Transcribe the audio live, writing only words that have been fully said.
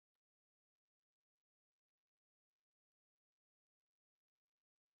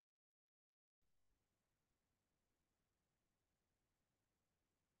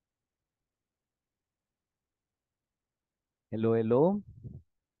Hello, hello.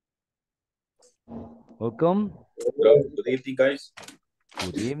 Welcome. Hello, good evening, guys.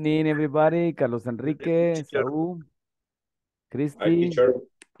 Good evening, everybody. Carlos Good evening, Enrique, teacher. Saúl, Hi, Christy. teacher.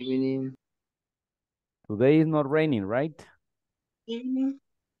 Evening. Today is not raining, right? Evening.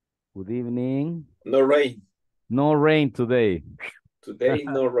 Good evening. No rain. No rain today. Today,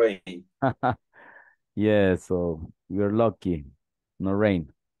 no rain. Yeah, so we're lucky. No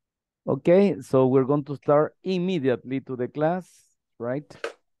rain. Okay, so we're going to start immediately to the class, right?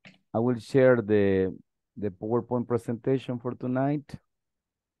 I will share the PowerPoint presentation for tonight.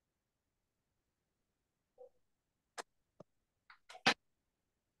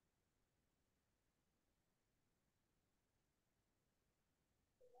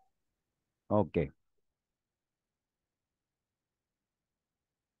 Okay.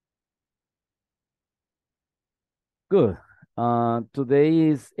 Good. Today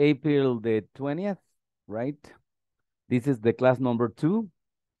is April the 20th, right? This is the class number 2.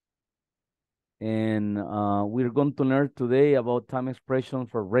 And we're going to learn today about time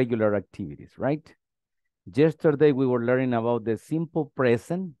expressions for regular activities, right? Yesterday, we were learning about the simple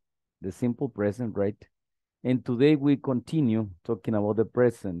present, right? And today we continue talking about the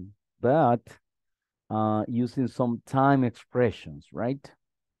present, but using some time expressions, right?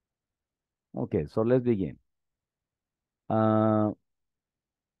 Okay, so let's begin.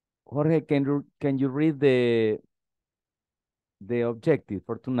 Jorge, can you read the objective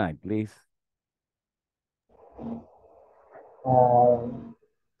for tonight, please?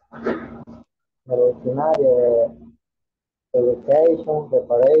 The escenario, education,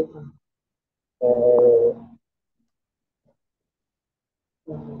 preparation.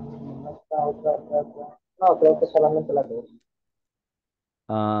 No está otra. No, creo que solamente la dos.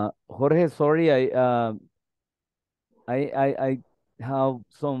 Jorge, sorry, I have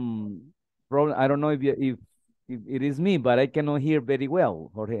some problem. I don't know if it is me, but I cannot hear very well,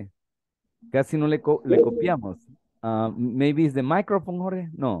 Jorge. Casi no le copiamos. Maybe it's the microphone, Jorge?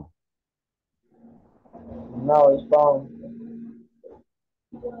 No. No, it's wrong.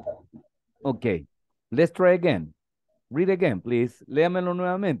 Okay. Let's try again. Read again, please. Léamelo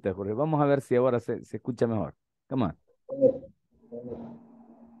nuevamente, Jorge. Vamos a ver si ahora se escucha mejor. Come on.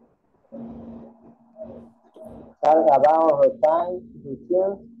 Talk about her time,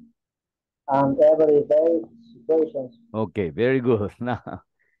 routines, and everyday situations. Okay, very good. Now,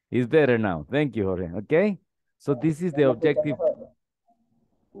 it's better now. Thank you, Jorge. Okay. So this is the objective.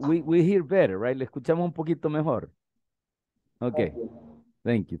 We hear better, right? Le escuchamos un poquito mejor. Okay.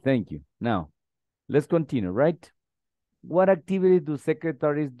 Thank you. Now, let's continue, right? What activities do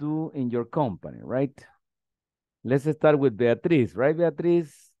secretaries do in your company, right? Let's start with Beatriz, right,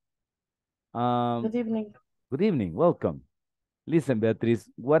 Beatriz? Good evening. Good evening, welcome. Listen, Beatriz,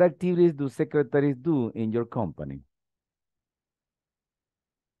 what activities do secretaries do in your company?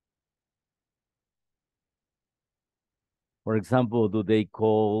 For example, do they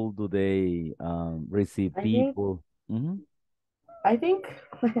call, do they receive people? I think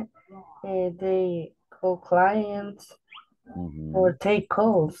they call clients or take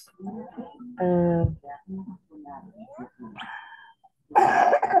calls.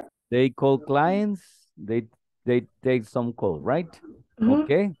 They call clients, they take some call, right?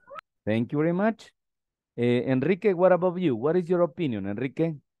 Okay, thank you very much. Enrique, what about you? What is your opinion,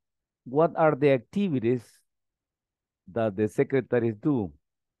 Enrique? What are the activities that the secretaries do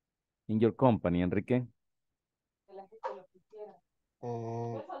in your company, Enrique?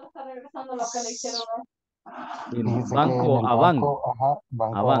 Banco a banco. Ajá,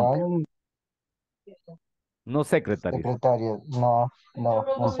 banco A a banco. banco. No secretaries. Secretaria, no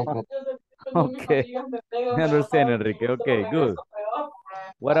secretaria. Okay, I understand, Enrique. Okay, good.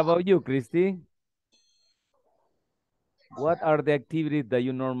 What about you, Christy? What are the activities that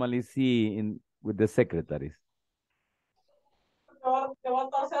you normally see with the secretaries?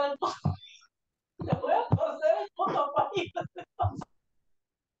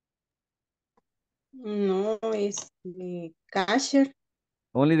 No, it's the cashier.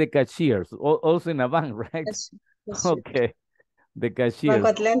 Only the cashiers, also in a bank, right? Yes. Okay, the cashiers. Banco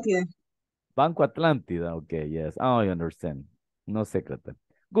Atlántida. Banco Atlántida, okay, yes. Oh, I understand. No secretary.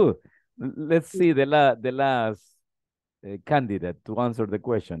 Good. Let's see the last candidate to answer the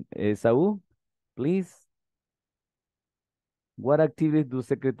question. Saul, please. What activities do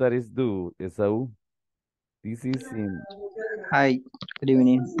secretaries do, Saul? This is in Hi, good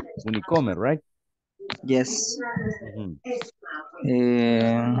evening. Unicomer, right? Yes.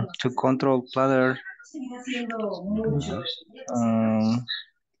 To control platter.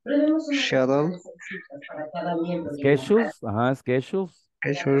 Schedule. Schedules, schedules.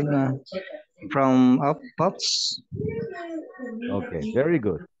 Schedule. From pops. Okay, very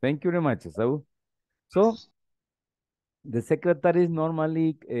good. Thank you very much, Saul. So, the secretaries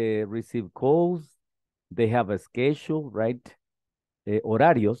normally receive calls. They have a schedule, right?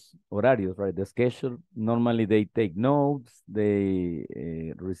 Horarios, right? The schedule. Normally, they take notes. They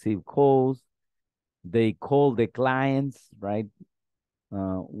receive calls. They call the clients, right?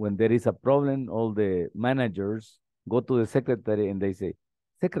 When there is a problem, all the managers go to the secretary and they say,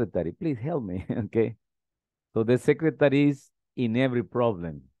 "Secretary, please help me." Okay. So the secretary is in every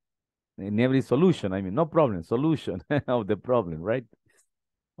problem, in every solution. I mean, no problem, solution of the problem, right?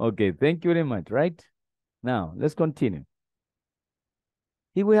 Okay, thank you very much, right? Now, let's continue.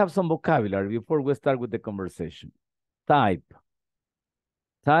 Here we have some vocabulary before we start with the conversation. Type.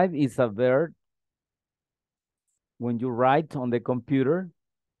 Type is a verb when you write on the computer,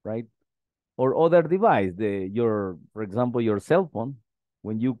 right? Or other device, for example, your cell phone.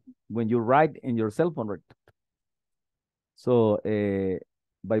 When you write in your cell phone, right? So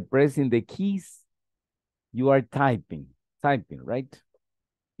by pressing the keys, you are typing, right?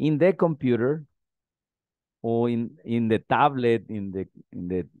 In the computer or in the tablet, in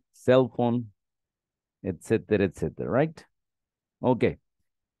the cell phone, etc., right? Okay.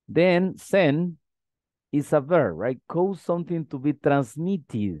 Then send is a verb, right? Cause something to be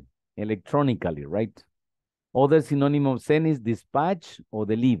transmitted electronically, right? Other synonym of send is dispatch or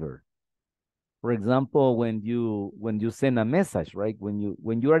deliver. For example, when you send a message, right? When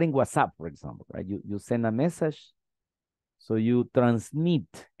you are in WhatsApp, for example, right? You send a message, so you transmit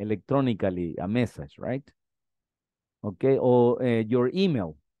electronically a message, right? Okay, or your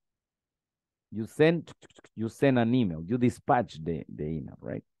email. You send an email. You dispatch the email,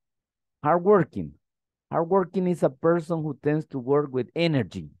 right? Hardworking. Hardworking is a person who tends to work with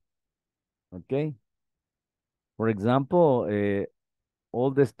energy. Okay. For example,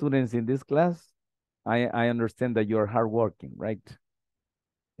 all the students in this class, I understand that you're hardworking, right?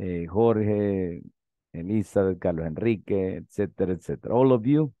 Jorge, Elizabeth, Carlos Enrique, etc., etc. All of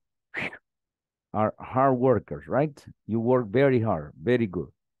you are hard workers, right? You work very hard, very good.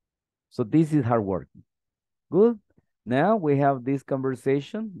 So this is hard working. Good. Now we have this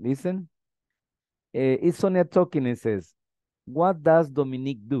conversation. Listen. It's Sonia talking and says, what does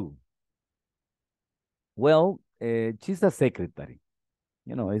Dominique do? Well, she's a secretary.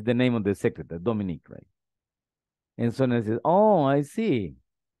 You know, it's the name of the secretary, Dominique, right? And Sonia says, oh, I see.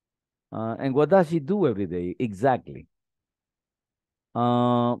 And what does she do every day? Exactly.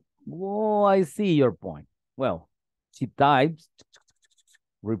 Oh, I see your point. Well, she types,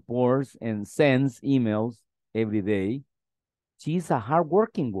 reports, and sends emails every day. She's a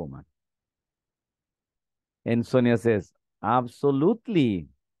hardworking woman. And Sonia says, absolutely.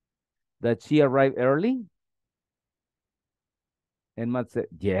 Does she arrive early? And Matt said,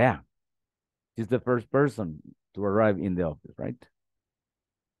 yeah. She's the first person to arrive in the office, right?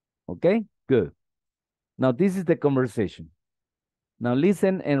 Okay, good. Now, this is the conversation. Now,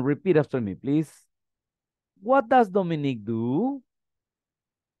 listen and repeat after me, please. What does Dominique do?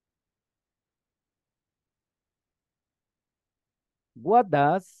 What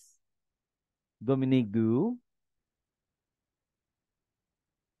does Dominique do?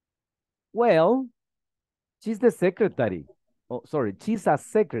 Well, she's the secretary. Oh, sorry, she's a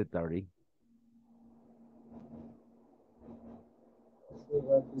secretary.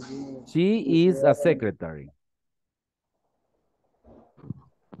 She is a secretary.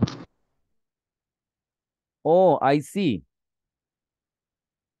 Oh, I see.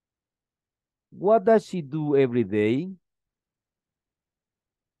 What does she do every day?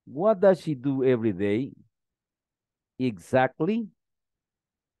 What does she do every day? Exactly.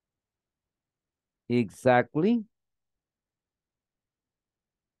 Exactly.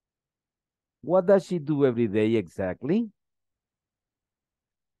 What does she do every day exactly?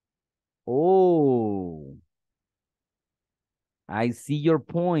 Oh, I see your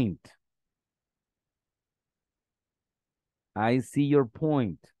point. I see your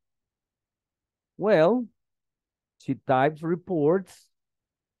point. Well, she types reports.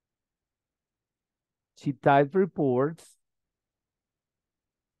 She types reports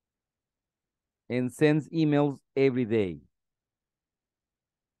and sends emails every day.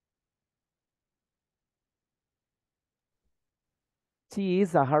 She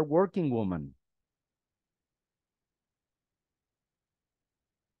is a hardworking woman.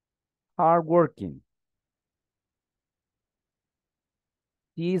 Hardworking.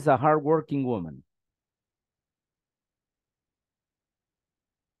 She is a hardworking woman.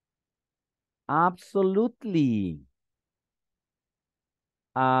 Absolutely.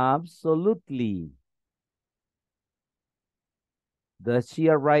 Absolutely. Does she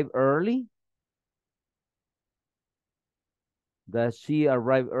arrive early? Does she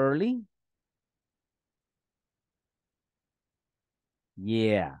arrive early?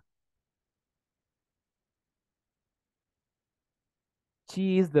 Yeah.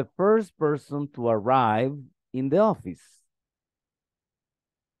 She is the first person to arrive in the office.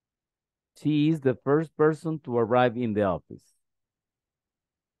 She is the first person to arrive in the office.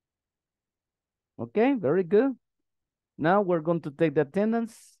 Okay, very good. Now we're going to take the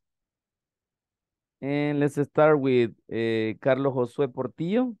attendance. And let's start with Carlos Josué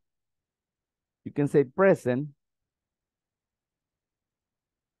Portillo. You can say present.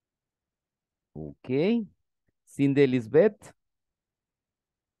 Okay. Cindy Elizabeth.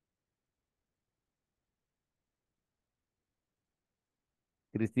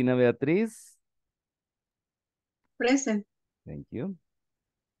 Cristina Beatriz. Present. Thank you.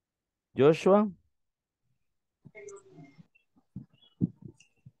 Joshua.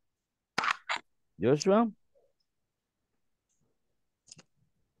 Joshua.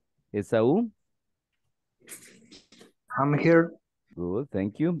 Esaú. I'm here. Good,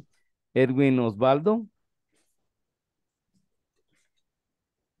 thank you. Edwin Osvaldo.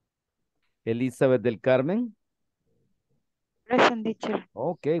 Elizabeth del Carmen. Present, teacher.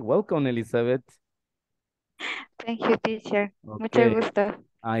 Okay, welcome, Elizabeth. Thank you, teacher. Mucho Okay. gusto.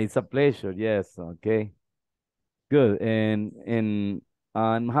 It's a pleasure, yes, okay. Good, and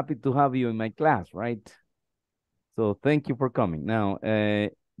I'm happy to have you in my class, right? So thank you for coming. Now,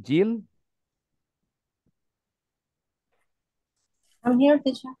 Jill. I'm here,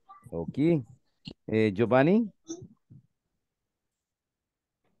 teacher. Okay. Giovanni.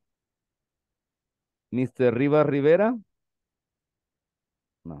 Mr. Rivas Rivera.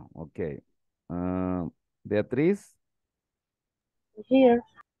 No, okay. Beatriz. Here.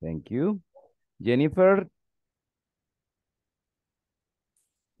 Thank you. Jennifer.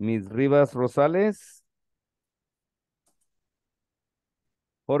 Miss Rivas Rosales.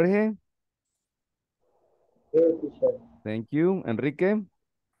 Jorge. Here, teacher. Thank you. Enrique.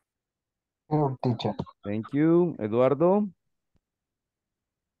 Here, teacher. Thank you. Eduardo.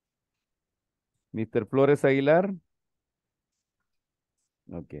 Mr. Flores Aguilar.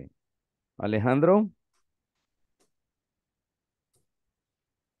 Okay. Alejandro.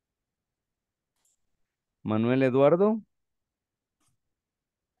 Manuel Eduardo.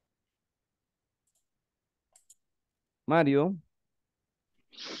 Mario.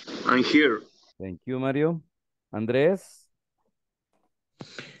 I'm here. Thank you, Mario. Andrés.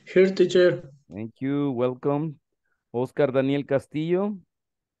 Here, teacher. Thank you. Welcome. Oscar Daniel Castillo.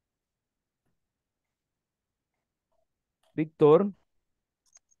 Víctor.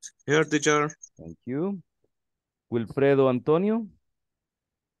 Here, teacher. Thank you. Wilfredo Antonio.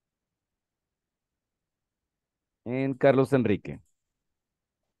 And Carlos Enrique.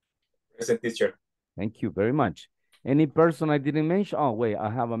 Present, teacher. Thank you very much. Any person I didn't mention? Oh, wait,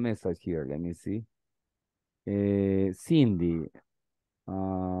 I have a message here. Let me see. Cindy.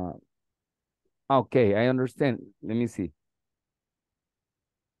 Okay, I understand. Let me see.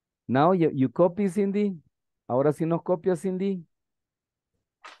 Now you copy, Cindy. Ahora sí nos copia, Cindy.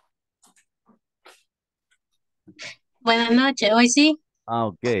 Buenas noches, hoy sí.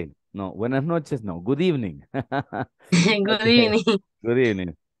 Okay. No, buenas noches, no. Good evening. Good Okay. evening. Good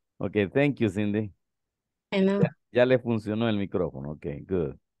evening. Okay, thank you, Cindy. Hello. Ya le funcionó el micrófono. Okay,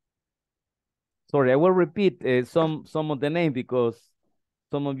 good. Sorry, I will repeat some of the names because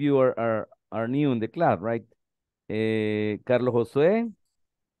some of you are new in the class, right? Carlos Josué,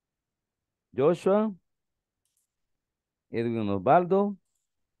 Joshua, Edwin Osvaldo,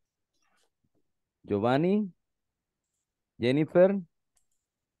 Giovanni, Jennifer,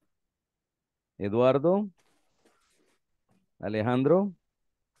 Eduardo, Alejandro,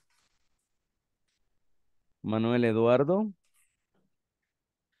 Manuel Eduardo,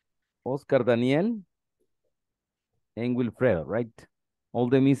 Oscar Daniel, and Wilfredo, right? All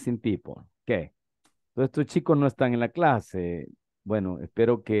the missing people. Okay. Entonces estos chicos no están en la clase. Bueno,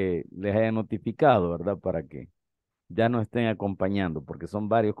 espero que les haya notificado, ¿verdad? Para que ya no estén acompañando, porque son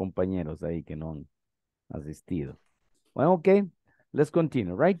varios compañeros ahí que no han asistido. Well, okay, let's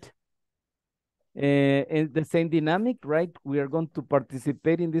continue, right? In the same dynamic, right? We are going to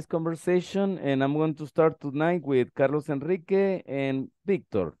participate in this conversation, and I'm going to start tonight with Carlos Enrique and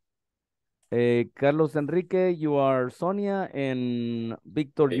Victor. Carlos Enrique, you are Sonia, and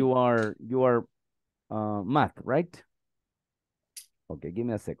Victor, Okay. you are math, right? Okay, give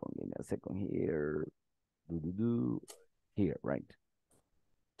me a second here. Here, right?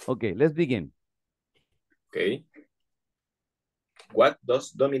 Okay, let's begin. Okay. What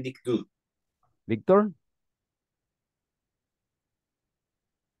does Dominic do? Victor,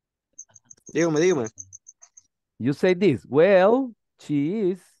 Dígame. You say this. Well, she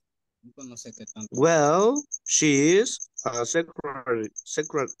is. Well, she is a secretary.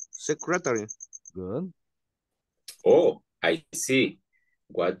 Good. Oh, I see.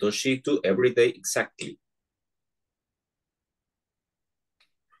 What does she do every day exactly?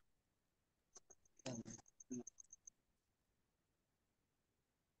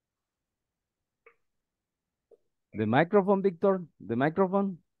 The microphone, Victor. The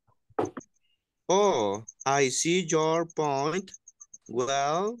microphone. Oh, I see your point.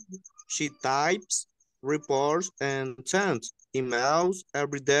 Well, she types, reports, and sends emails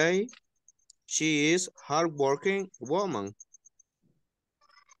every day. She is a hardworking woman.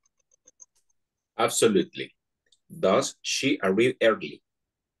 Absolutely. Does she arrive early?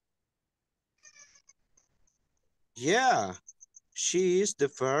 Yeah, she is the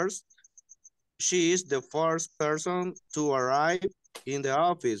first. She is the first person to arrive in the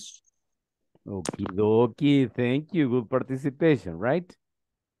office. Okie dokie. Thank you. Good participation, right?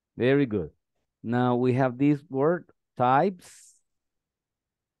 Very good. Now we have this word, types.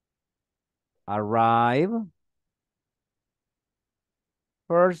 Arrive.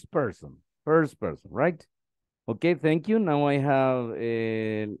 First person, right? Okay, thank you. Now I have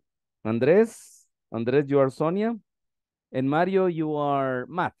Andres. Andres, you are Sonia. And Mario, you are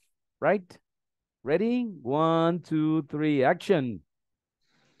Matt, right? Ready? 1, 2, 3, action.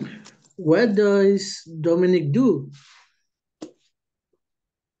 What does Dominic do?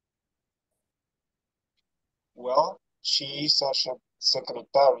 Well, she is a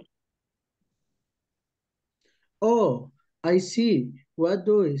secretary. Oh, I see. What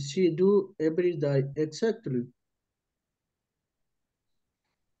does she do every day exactly?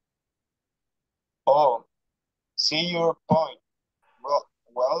 Oh, see your point.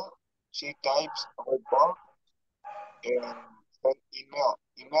 Well, she types report and send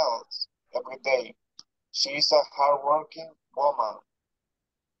emails every day. She is a hardworking woman.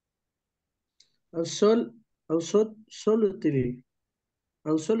 Absolutely.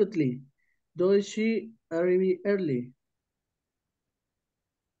 Absolutely. Does she arrive early?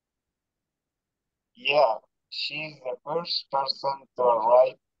 Yeah, she is the first person to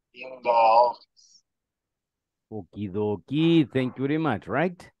arrive in the office. Okie dokie. Thank you very much,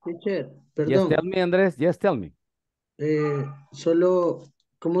 right? Teacher, Yes, tell perdón. me, Andres. Yes, tell me. Solo,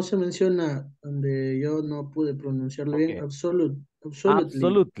 ¿cómo se menciona? Donde yo no pude pronunciarlo bien. Okay. Absolutely.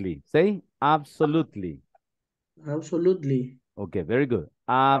 Absolutely. Say absolutely. Absolutely. Okay, very good.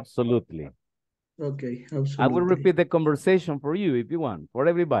 Absolutely. Okay, I will absolutely. repeat the conversation for you if you want, for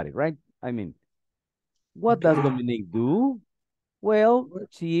everybody, right? I mean, what does Okay. Dominique do? Well, What?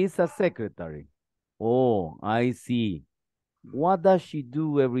 she is a secretary. Oh, I see. What does she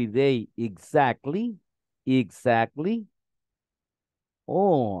do every day exactly? Exactly.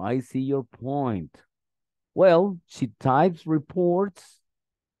 Oh, I see your point. Well, she types reports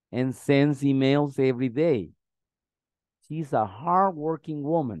and sends emails every day. She's a hardworking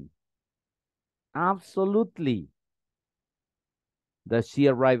woman. Absolutely. Does she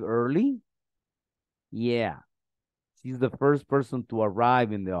arrive early? Yeah. She's the first person to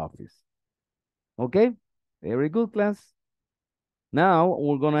arrive in the office. Okay? Very good, class. Now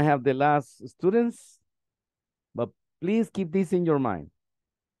we're going to have the last students, but please keep this in your mind.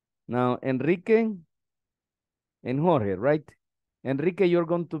 Now, Enrique and Jorge, right? Enrique, you're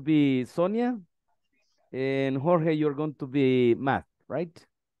going to be Sonia, and Jorge, you're going to be Matt, right?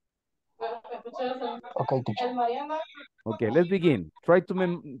 Okay, teacher. Okay, let's begin. Try to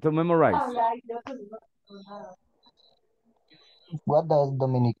memorize. What does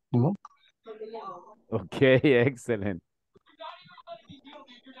Dominic do? Okay, excellent.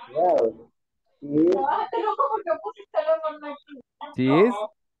 Well, She is?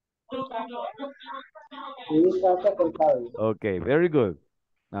 she is a secretary. Okay, very good.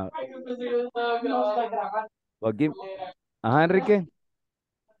 Now, well, give, Enrique.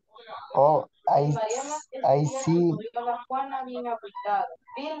 Oh, I see.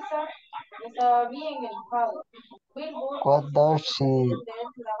 What does she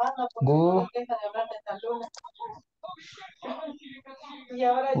do?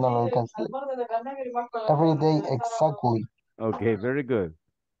 No lo alcancé. Every day exactly. Okay, very good.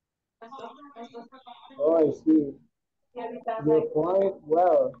 Oh, I see. Your point,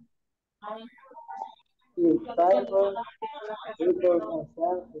 well, she types, reports, and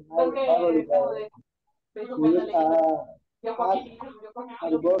sends emails every day. She is a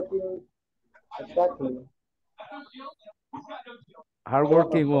hardworking, exactly,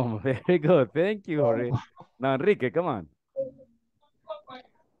 Hardworking woman. woman. Very good. Thank you, Jorge. Now, Enrique, come on.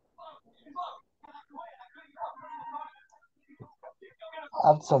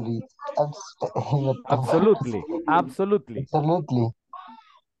 Absolutely. Absolutely. Absolutely. Absolutely.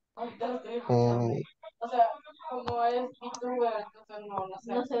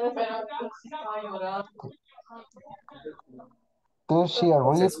 Does she Se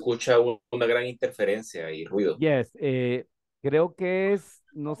read? escucha una gran interferencia y ruido. Yes, creo que es,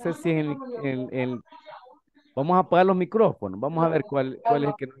 no sé si en vamos a apagar los micrófonos, vamos a ver cuál es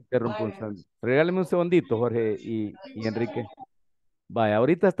el que nos interrumpe un segundo. Regáleme un segundito, Jorge y Enrique. Vaya,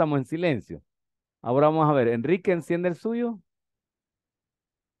 ahorita estamos en silencio. Ahora vamos a ver, Enrique, enciende el suyo.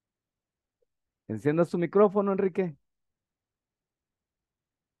 Encienda su micrófono, Enrique.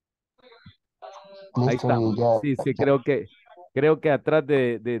 Ahí Listo, estamos. ya. Sí, sí, creo que atrás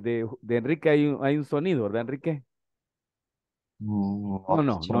de Enrique hay un sonido, ¿verdad, Enrique? No,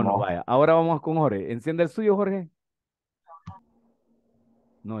 vaya. Ahora vamos con Jorge. Enciende el suyo, Jorge.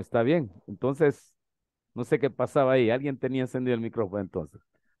 No, está bien. Entonces, no sé qué pasaba ahí. Alguien tenía encendido el micrófono entonces.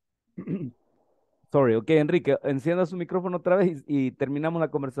 Sorry, ok, Enrique, encienda su micrófono otra vez y terminamos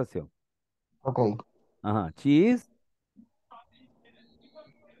la conversación. Ok. Ajá, cheese.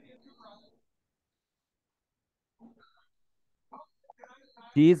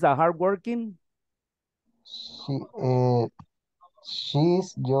 She's a hardworking.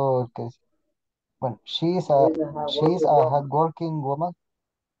 She's yo que bueno, she's a hardworking woman.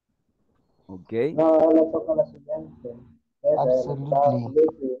 Ok. Absolutely.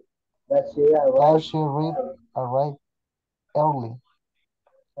 Does she arrive early?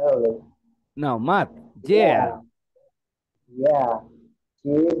 Now, Matt. Yeah. Yeah, she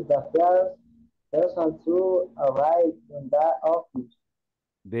is the first person to arrive in the office.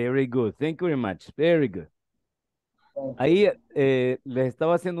 Very good. Thank you very much. Very good. Ahí les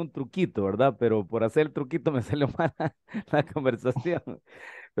estaba haciendo un truquito, ¿verdad? Pero por hacer el truquito me salió mal la conversación.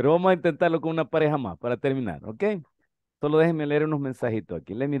 Pero vamos a intentarlo con una pareja más para terminar, ¿ok? Solo déjenme leer unos mensajitos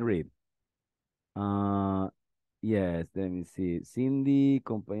aquí. Let me read. Yes, let me see. Cindy,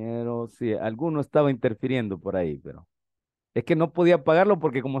 compañero, sí, alguno estaba interfiriendo por ahí, pero es que no podía pagarlo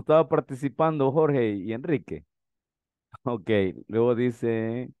porque como estaba participando Jorge y Enrique. Ok, luego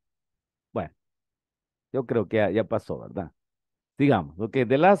dice, bueno, yo creo que ya pasó, ¿verdad? Sigamos. Ok,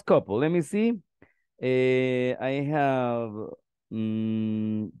 the last couple, let me see. I have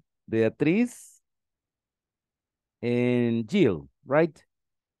Beatriz and Jill, right?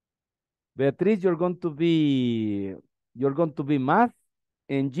 Beatriz, you're going to be Math,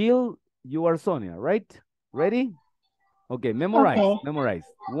 and Jill, you are Sonia, right? Ready? Okay, memorize, Okay. memorize.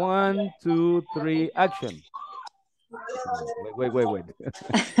 1, 2, 3, action. Wait.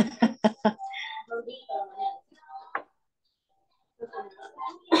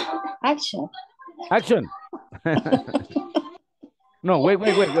 Action. Action. No, wait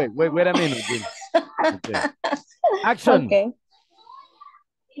a minute, Jill. Okay. Action. Okay.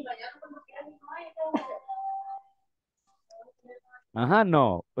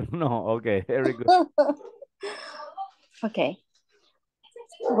 No, okay, very good. Okay.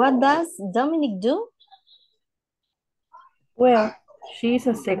 What does Dominic do? Well, she's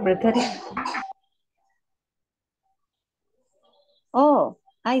a secretary. Oh,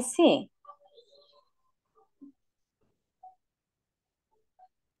 I see.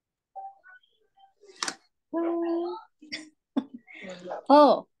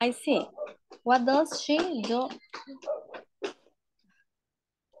 Oh, I see. What does she do?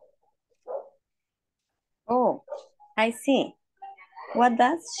 Oh, I see. What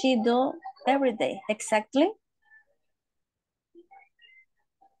does she do every day exactly?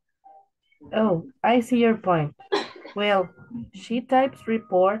 Oh, I see your point. Well, she types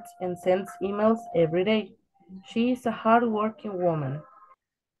reports and sends emails every day. She is a hardworking woman.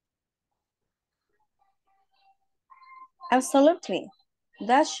 Absolutely.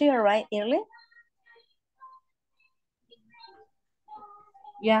 Does she arrive early?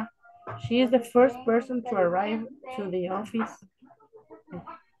 Yeah, she is the first person to arrive to the office.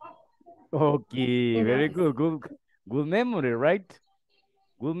 Okay, very good. Good memory, right?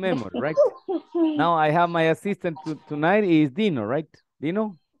 Good memory, right? Now I have my assistant tonight is Dino, right?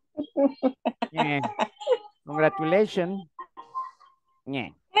 Dino? Yeah. Congratulations. Yeah.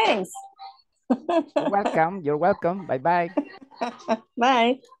 Thanks. You're welcome. Bye-bye.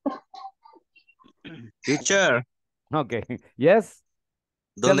 Bye. Teacher, Okay. Yes.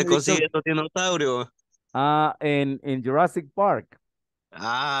 ¿dónde consigue estos dinosaurios? En Jurassic Park.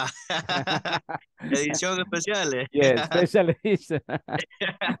 Edición especial. Yeah, special edition.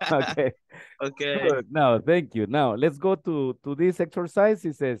 Okay. Okay. Good. Now, thank you. Now, let's go to this exercise.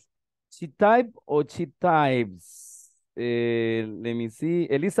 It says, she type or she types. Let me see.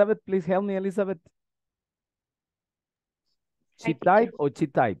 Elizabeth, please help me, Elizabeth. She type or she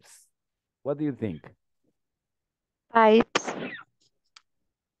types? What do you think? Types.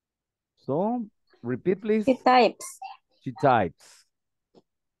 So, repeat please. She types. She types.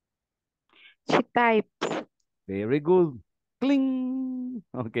 She types. Very good. Cling.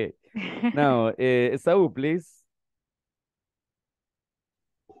 Okay. Now, Saul, please.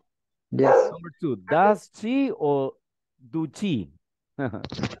 Yes. Number 2. Does she or do she? Do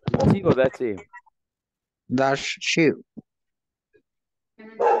she or does she? Does she?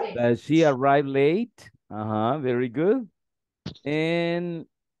 Does she arrive late? Very good. And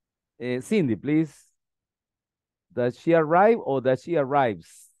Cindy, please. Does she arrive or does she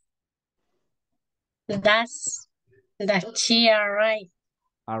arrives? Does she arrive?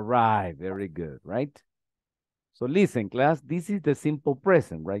 Arrive. Very good, right? So listen, class, this is the simple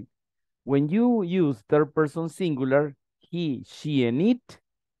present, right? When you use third person singular, he, she, and it,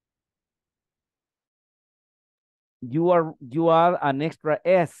 you are an extra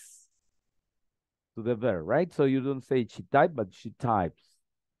S to the verb, right? So you don't say she typed, but she types.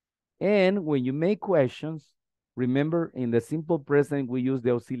 And when you make questions, remember in the simple present, we use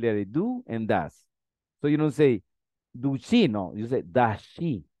the auxiliary do and does. So you don't say, do she? No, you say, does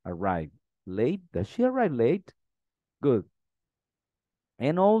she arrive late? Does she arrive late? Good.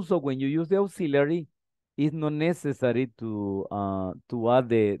 And also when you use the auxiliary, it's not necessary to add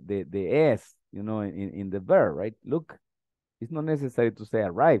the S, you know, in the verb, right? Look, it's not necessary to say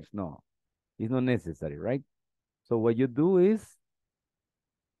arrives. No, it's not necessary, right? So what you do is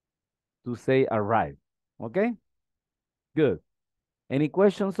to say arrive. Okay? Good. Any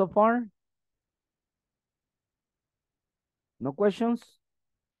questions so far? No questions?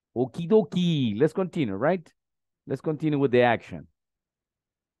 Okie dokie. Let's continue, right? Let's continue with the action.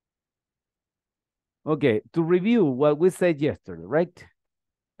 Okay, to review what we said yesterday, right?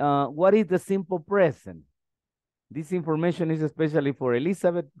 What is the simple present? This information is especially for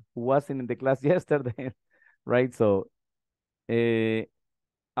Elizabeth, who wasn't in the class yesterday, right? So,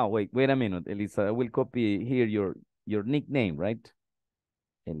 oh, wait a minute, Elisa. I will copy here your nickname, right?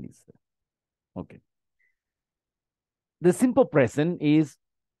 Elisa. Okay. The simple present is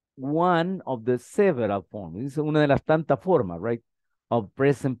one of the several forms. Es una de las tantas formas, right? Of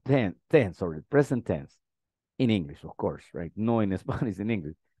present present tense in English, of course, right? No in Spanish, in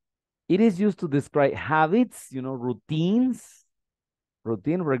English. It is used to describe habits, you know, routines.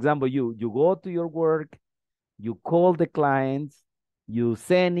 Routine, for example, you go to your work, you call the clients, you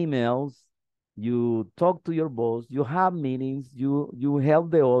send emails, you talk to your boss, you have meetings, you help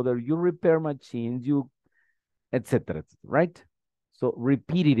the other, you repair machines, you etc., right? So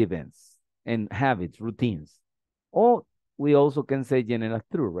repeated events and habits, routines. Or we also can say general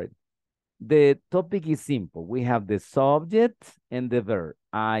truth, right? The topic is simple. We have the subject and the verb.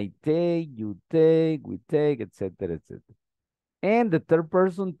 I take, you take, we take, etc., etc. And the third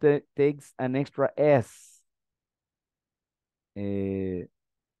person takes an extra S to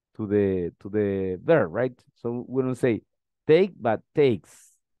the verb, right? So we don't say take, but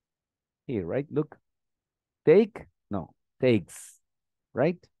takes. Here, right? Look. Take, no, takes,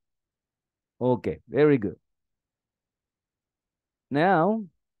 right? Okay, very good. Now,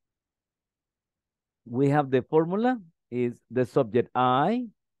 we have the formula is the subject I,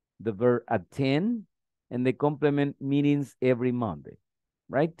 the verb attend, and the complement meetings every Monday,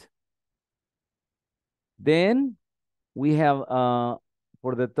 right? Then we have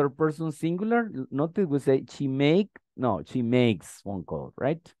for the third person singular, notice we say she makes phone calls,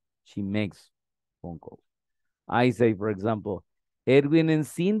 right? She makes phone calls. I say, for example, Edwin and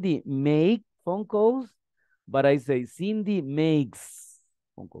Cindy make phone calls, but I say Cindy makes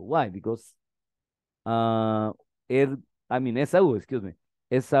phone calls. Why? Because Esau, excuse me.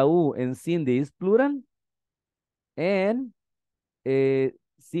 Esau and Cindy is plural, and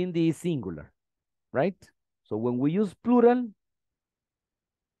Cindy is singular, right? So when we use plural,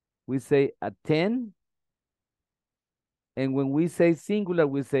 we say attend, and when we say singular,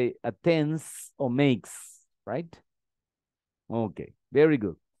 we say attends or makes, right? Okay, very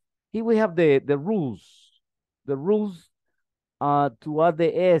good. Here we have the rules. The rules to add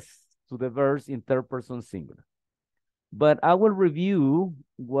the S to the verbs in third person singular. But I will review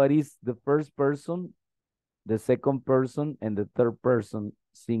what is the first person, the second person, and the third person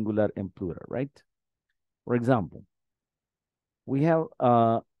singular and plural, right? For example, we have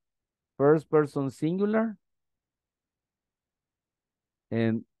first person singular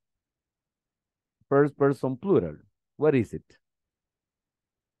and first person plural. What is it?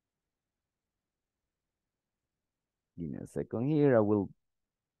 Give me a second here. I will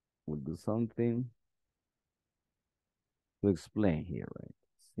do something to explain here, right?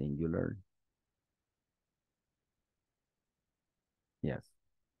 Singular. Yes.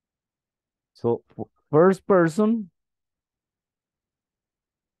 So first person.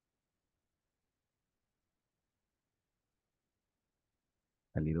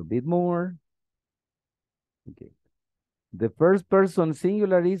 A little bit more. Okay. The first person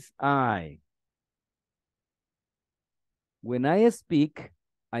singular is I. When I speak,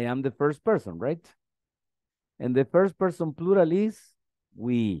 I am the first person, right? And the first person plural is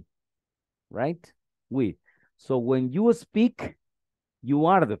we, right? We. So when you speak, you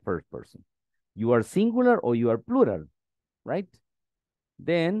are the first person. You are singular or you are plural, right?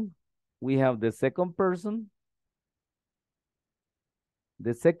 Then we have the second person.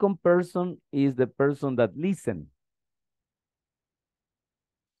 The second person is the person that listen.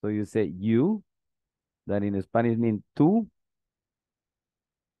 So you say you, that in Spanish means tú,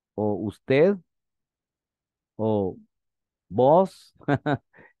 o usted, o vos.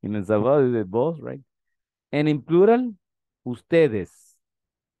 In El Salvador, is it vos, right? And in plural, ustedes.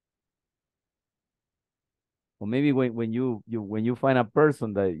 Or maybe when you find a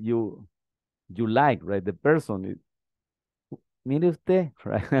person that you like, right? The person is, mire usted,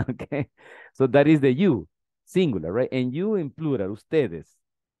 right? Okay. So that is the you, singular, right? And you in plural, ustedes.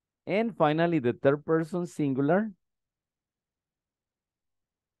 And finally, the third person singular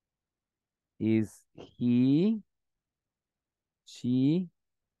is he, she,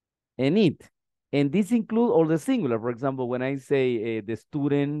 and it. And this includes all the singular. For example, when I say the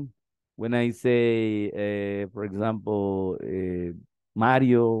student, when I say, for example,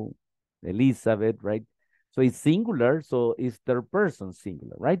 Mario, Elizabeth, right? So it's singular, so it's third person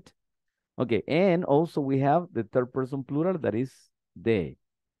singular, right? Okay, and also we have the third person plural, that is they,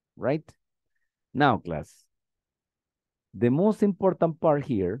 right? Now, class, the most important part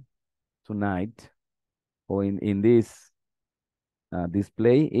here tonight, or in this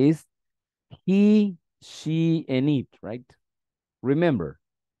display, is he, she, and it, right? Remember,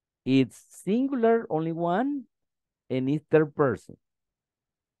 it's singular, only one, and it's third person.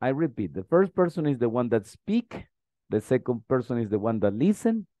 I repeat, the first person is the one that speak, the second person is the one that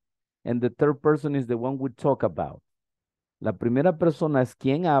listen, and the third person is the one we talk about. La primera persona es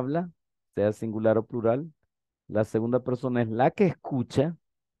quien habla, sea singular o plural. La segunda persona es la que escucha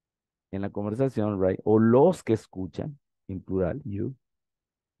en la conversación, right? O los que escuchan, en plural, you.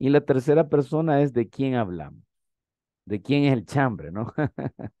 Y la tercera persona es de quién hablamos. De quién es el chambre, ¿no?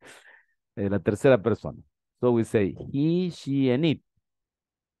 La tercera persona. So we say he, she, and it,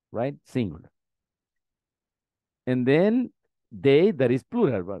 right? Singular. And then they, that is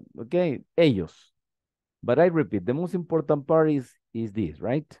plural, but, okay? Ellos. But I repeat, the most important part is this,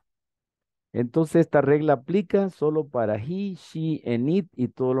 right? Entonces esta regla aplica solo para he, she, and it y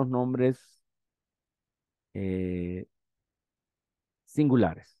todos los nombres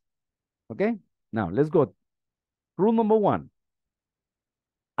singulares. Okay? Now, let's go. Rule number 1.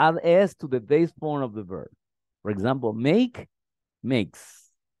 Add s to the base form of the verb. For example, make,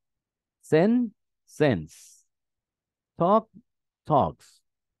 makes. Send, sends. Talk, talks.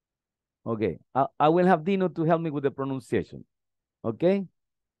 Okay, I will have Dino to help me with the pronunciation. Okay?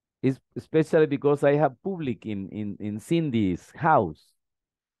 It's especially because I have public in Cindy's house.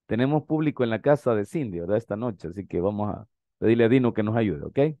 Tenemos público en la casa de Cindy, ¿verdad? Esta noche, así que vamos a pedirle a Dino que nos ayude,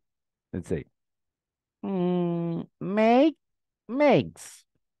 ¿ok? Let's say. Make, makes.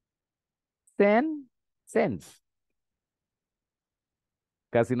 Send, sends.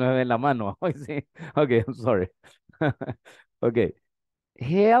 Casi no se ve en la mano. Sí. Okay, I'm sorry. Okay.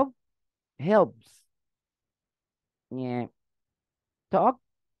 Help, helps. Yeah. Talk,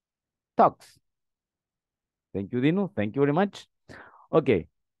 talks. Thank you, Dino. Thank you very much. Okay.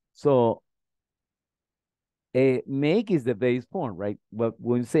 So, make is the base form, right? But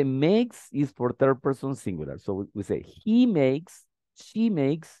when you say makes is for third person singular. So we say he makes, she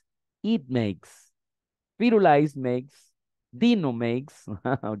makes, it makes, Firulais makes, Dino makes,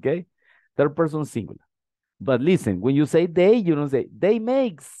 okay? Third person singular. But listen, when you say they, you don't say they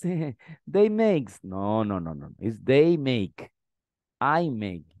makes, they makes. No, no, no, no. It's they make, I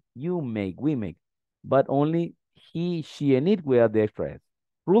make, you make, we make. But only he, she, and it will have the extra S.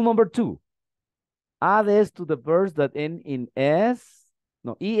 Rule number 2. Add S to the verbs that end in S,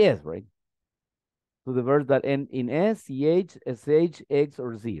 no, ES, right? To the verbs that end in S, CH, SH, X,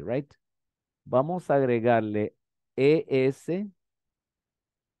 or Z, right? Vamos a agregarle ES,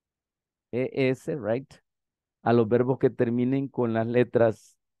 right? A los verbos que terminen con las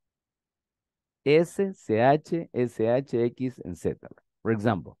letras S, CH, SH, X, etc. For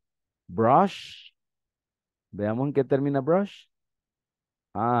example, brush. Veamos en qué termina brush.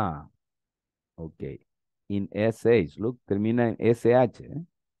 Ah, ok. In SH, look, termina en SH.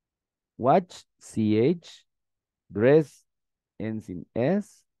 Watch, CH, dress, ends in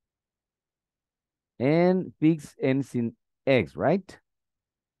S. And fix ends in X, right?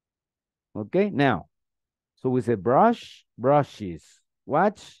 Okay, now. So we say brush, brushes.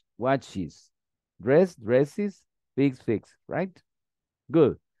 Watch, watches. Dress, dresses. Fix, fix, right?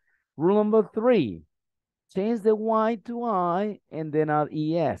 Good. Rule number 3. Change the Y to I and then add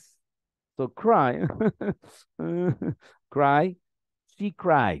ES. So cry. Cry. She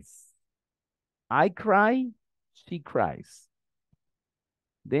cries. I cry. She cries.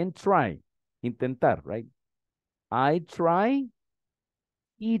 Then try. Intentar, right? I try.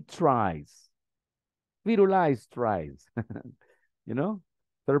 He tries. Firulais tries. You know?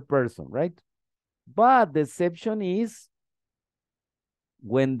 Third person, right? But the exception is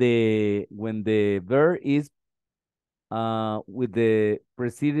when the verb is with the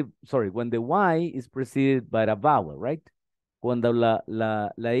preceded, sorry, when the Y is preceded by a vowel, right? Cuando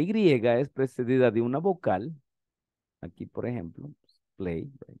la Y es precedida de una vocal, aquí por ejemplo, play,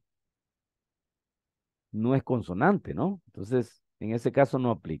 right? No es consonante, ¿no? Entonces, en ese caso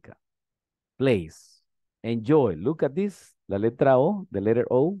no aplica. Plays, enjoy, look at this, la letra O, the letter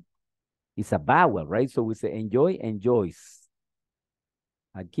O, is a vowel, right? So we say enjoy, enjoys.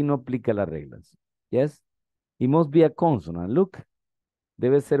 Aquí no aplica las reglas. Yes? It must be a consonant. Look,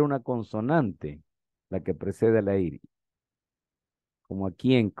 debe ser una consonante la que precede a la I. Como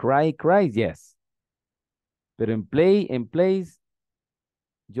aquí en cry, cries, yes. Pero en play, en plays,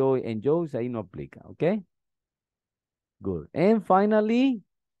 joy, enjoys, ahí no aplica, okay? Good. And finally,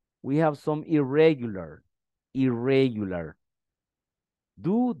 we have some irregular. Irregular.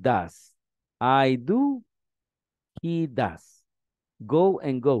 Do, does. I do, he does. Go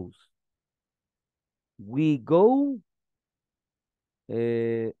and goes. We go,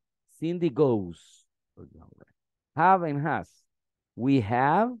 Cindy goes. Have and has. We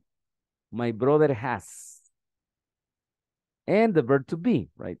have, my brother has. And the verb to be,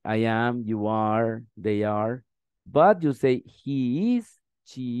 right? I am, you are, they are. But you say he is,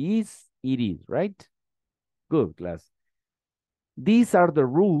 she is, it is, right? Good, class. These are the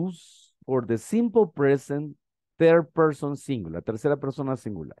rules for the simple present third person singular, tercera persona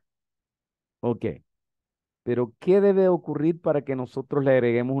singular. Ok. Pero, ¿qué debe ocurrir para que nosotros le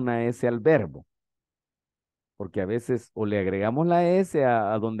agreguemos una S al verbo? Porque a veces o le agregamos la S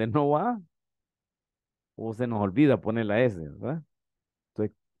a donde no va, o se nos olvida poner la S, ¿verdad?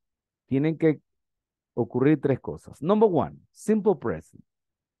 Entonces, tienen que ocurrir 3 cosas. Number 1, simple present.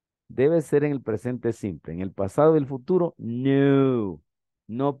 Debe ser en el presente simple. En el pasado y el futuro, no.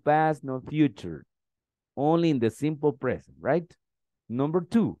 No past, no future. Only in the simple present, right? Number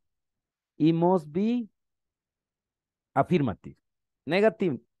 2, it must be affirmative.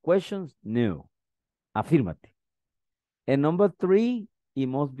 Negative questions, no. Affirmative. And number 3, it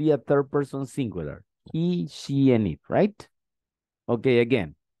must be a third person singular. He, she, and it, right? Okay,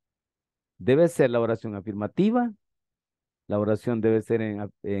 again. Debe ser la oración afirmativa. La oración debe ser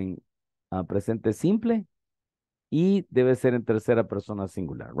en presente simple. Y debe ser en tercera persona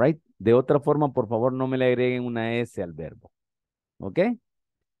singular, right? De otra forma, por favor, no me le agreguen una S al verbo. Okay?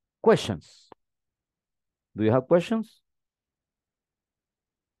 Questions. Do you have questions?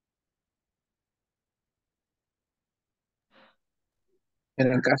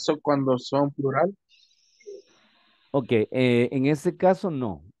 En el caso cuando son plural. Ok, en ese caso,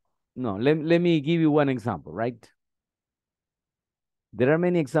 no. No, let me give you one example, right? There are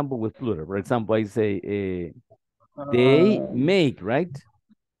many examples with plural. For example, I say, they make, right?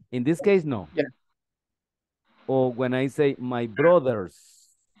 In this case, no. Yeah. Or when I say, my brothers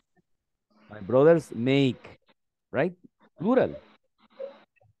make, right? Plural.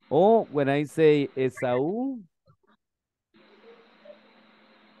 Or when I say, Esaú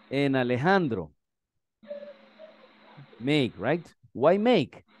and Alejandro make, right? Why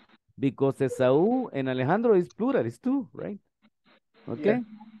make? Because Esaú and Alejandro is plural, it's two, right? Okay. Yeah.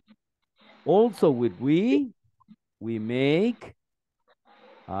 Also with we make,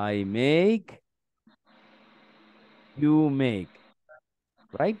 I make, you make,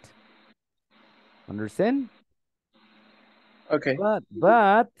 right? Understand? Okay.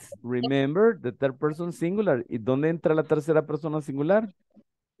 But remember the third person singular. ¿Y dónde entra la tercera persona singular?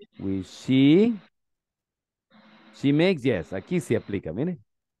 With she makes, yes, aquí se aplica, mire.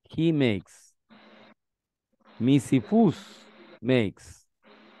 He makes. Misifus makes.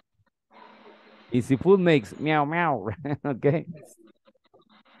 Misifus makes meow meow. Okay.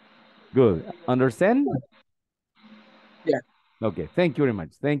 Good. Understand? Yeah. Okay. Thank you very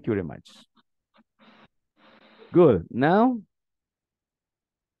much. Thank you very much. Good. Now,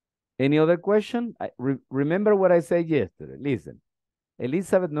 any other question? Remember what I said yesterday. Listen.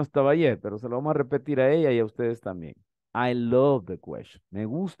 Elizabeth no estaba ayer, pero se lo vamos a repetir a ella y a ustedes también. I love the question. Me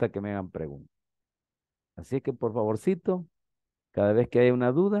gusta que me hagan preguntas. Así que por favorcito, cada vez que haya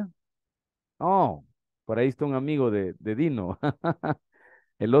una duda. Oh, por ahí está un amigo de Dino.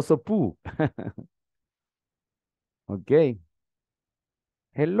 El oso Pooh. Ok.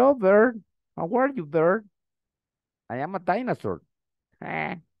 Hello, bird. How are you, bird? I am a dinosaur.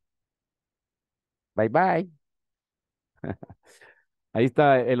 Eh, Bye, bye. Ahí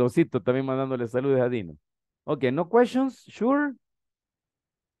está el osito también mandándole saludos a Dino. Ok, no questions? Sure?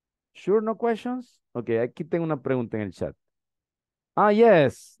 Sure, no questions? Ok, aquí tengo una pregunta en el chat. Ah,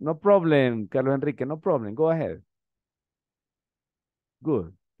 yes, no problem, Carlos Enrique, no problem. Go ahead.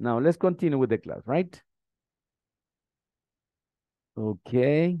 Good. Now let's continue with the class, right?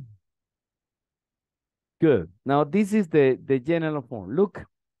 Okay. Good. Now this is the general form. Look,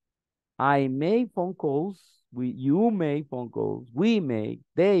 I make phone calls. You make phone calls. We make,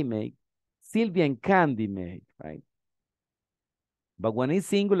 they make. Sylvia and Candy make, right? But when it's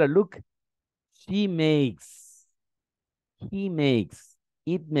singular, look, she makes, he makes,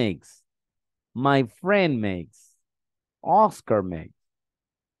 it makes, my friend makes, Oscar makes,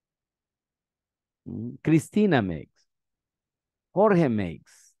 Cristina makes, Jorge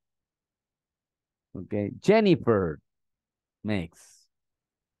makes, okay, Jennifer makes,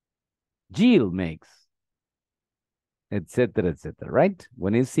 Jill makes, etc., right?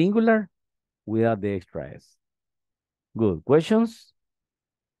 When it's singular, we have the extra S. Good. Questions?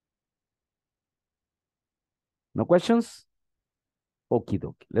 No questions? Okie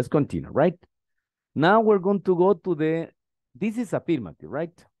dokie. Let's continue, right? Now we're going to go to this is affirmative,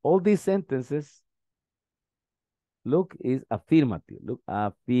 right? All these sentences, look, is affirmative. Look,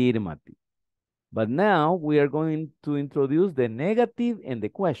 affirmative. But now we are going to introduce the negative and the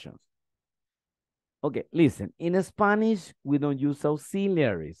questions. Okay, listen, in Spanish, we don't use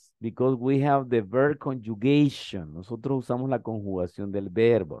auxiliaries because we have the verb conjugation. Nosotros usamos la conjugación del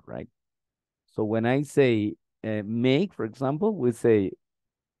verbo, right? So when I say make, for example, we say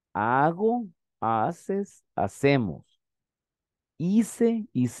hago, haces, hacemos. Hice,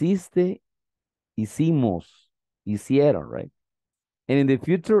 hiciste, hicimos, hicieron, right? And in the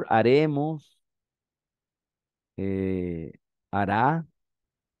future, haremos, hará,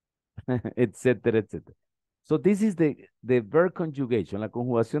 etcétera, etcétera. So this is the verb conjugation, la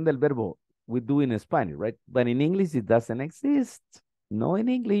conjugación del verbo we do in Spanish, right? But in English it doesn't exist. No in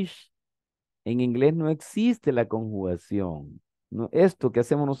English. En inglés no existe la conjugación. No, esto que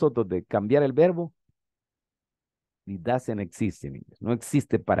hacemos nosotros de cambiar el verbo, it doesn't exist in English. No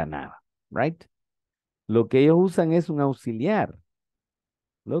existe para nada, right? Lo que ellos usan es un auxiliar.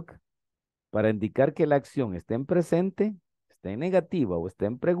 Look, para indicar que la acción está en presente, está en negativa o está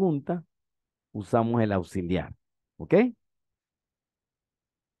en pregunta, usamos el auxiliar. ¿Ok?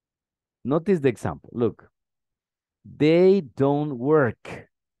 Notice the example. Look. They don't work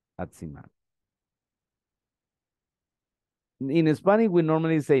at Siman. In Spanish, we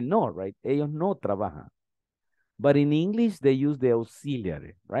normally say no, right? Ellos no trabajan. But in English, they use the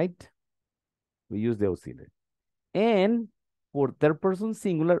auxiliary, right? We use the auxiliary. And for third person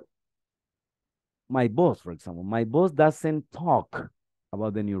singular, my boss, for example, my boss doesn't talk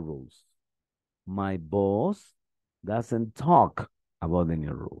about the new rules. My boss doesn't talk about the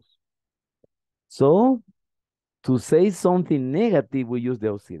new rules. So, to say something negative, we use the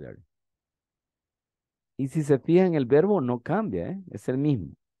auxiliary. Y si se fijan, el verbo no cambia, ¿eh? Es el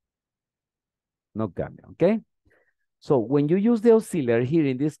mismo. No cambia, ¿ok? So, when you use the auxiliary here,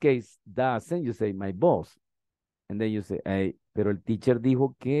 in this case, doesn't, you say, my boss. And then you say, hey, pero el teacher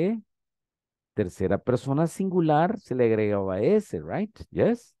dijo que tercera persona singular se le agregaba S, right?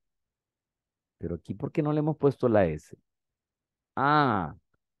 Yes. Pero aquí, ¿por qué no le hemos puesto la S? Ah,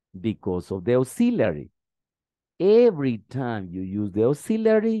 because of the auxiliary. Every time you use the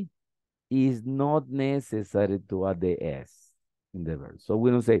auxiliary, it's not necessary to add the S in the verb. So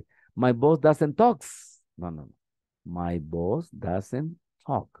we don't say, my boss doesn't talk. No, no, no. My boss doesn't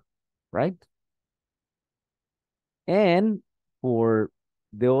talk, right? And for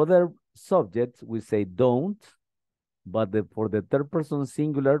the other subjects, we say don't, but for the third person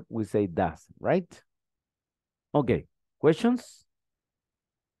singular, we say does, right? Okay, questions?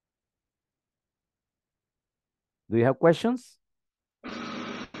 Do you have questions?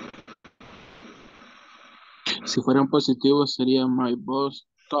 Si fueran positivos sería my boss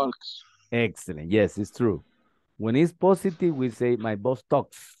talks. Excellent. Yes, it's true. When it's positive, we say my boss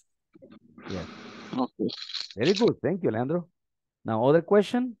talks. Yes. Okay. Very good. Thank you, Leandro. Now, other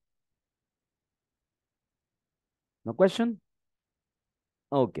question? No question?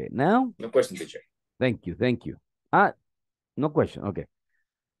 Okay, now. No question, teacher. Thank you, thank you. No question, okay.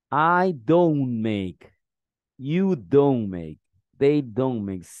 I don't make. You don't make. They don't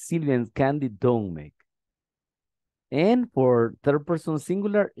make. Sylvia and Candy don't make. And for third person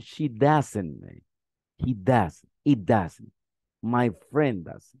singular, she doesn't make. He doesn't. It doesn't. My friend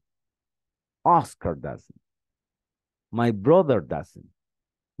doesn't. Oscar doesn't. My brother doesn't.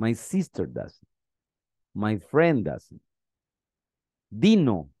 My sister doesn't. My friend doesn't.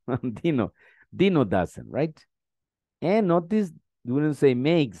 Dino. Dino doesn't, right? And notice we don't say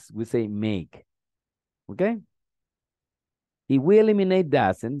makes, we say make. Okay? If we eliminate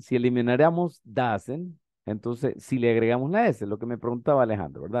doesn't, si elimináramos doesn't, entonces si le agregamos la S, lo que me preguntaba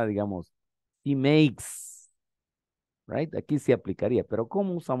Alejandro, ¿verdad? Digamos, he makes, right? Aquí sí aplicaría, pero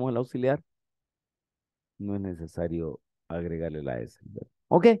 ¿cómo usamos el auxiliar? No es necesario agregarle la S.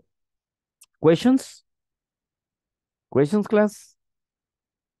 Ok. Questions? Questions, class?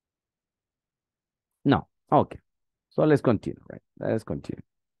 No. Okay. So let's continue, right? Let's continue.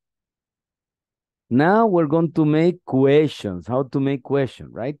 Now we're going to make questions. How to make questions,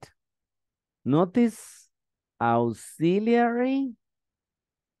 right? Notice auxiliary,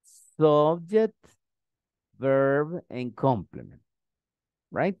 subject, verb, and complement,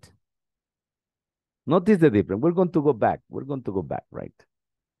 right? Notice the difference. We're going to go back. We're going to go back, right?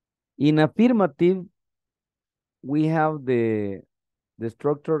 In affirmative, we have the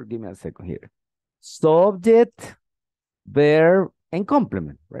structure. Give me a second here. Subject, verb, and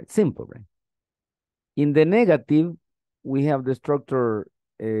complement, right? Simple, right? In the negative, we have the structure,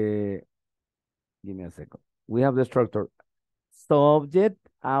 give me a second. We have the structure subject,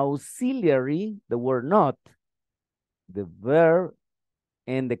 auxiliary, the word not, the verb,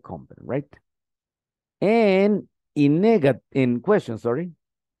 and the complement, right? And in question, sorry,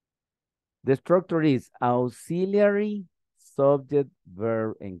 the structure is auxiliary, subject,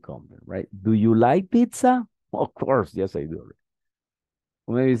 verb, and complement, right? Do you like pizza? Of course, yes, I do.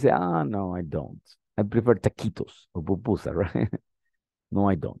 Or maybe you say, no, I don't. I prefer taquitos or pupusa, right? No,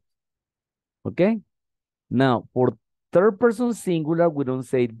 I don't. Okay? Now, for third person singular, we don't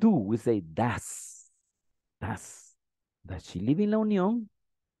say do, we say does. Does. Does she live in La Unión?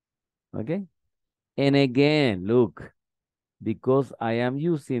 Okay? And again, look, because I am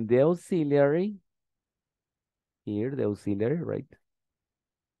using the auxiliary, here, the auxiliary, right?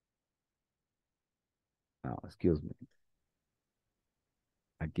 Oh, excuse me.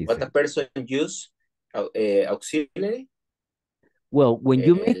 Aquí What sí. a person use auxiliary? Well, when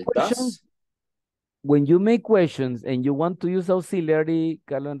you make El questions, does. when you make questions and you want to use auxiliary,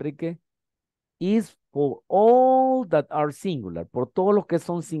 Carlos Enrique, is for all that are singular, por todos los que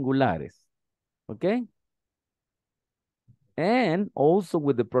son singulares. Okay? And also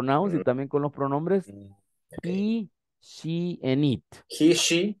with the pronouns y también con los pronombres, Okay. he, she, and it. He,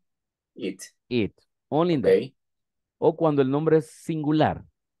 she, it. It. Only in that. Okay. O cuando el nombre es singular.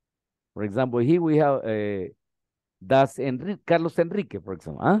 For example, here we have Carlos Enrique, for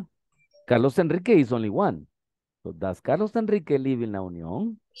example. Huh? Carlos Enrique is only one. So does Carlos Enrique live in La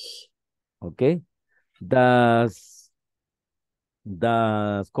Unión? Okay. Does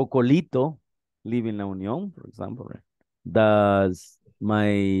Cocolito live in La Unión, for example, right? Does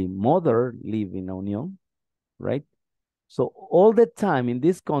my mother live in La Unión, right? So all the time in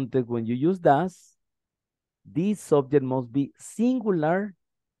this context, when you use does, this subject must be singular,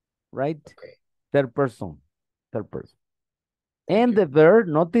 right? Okay. Third person. And the verb,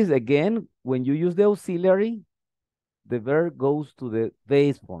 notice again, when you use the auxiliary, the verb goes to the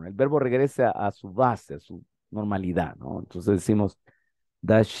base form. El verbo regresa a su base, a su normalidad, ¿no? Entonces decimos,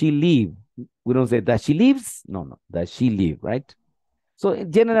 does she live? We don't say, does she lives? No, does she live, right? So,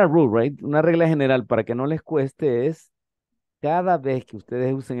 general rule, right? Una regla general para que no les cueste es, cada vez que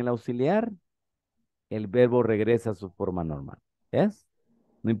ustedes usen el auxiliar, el verbo regresa a su forma normal. ¿Yes?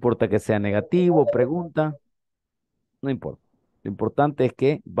 No importa que sea negativo, pregunta, no importa. Lo importante es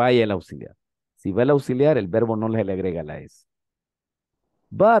que vaya el auxiliar. Si va el auxiliar, el verbo no le agrega la S.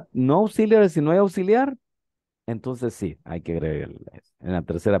 But no auxiliar, si no hay auxiliar, entonces sí, hay que agregarle la S en la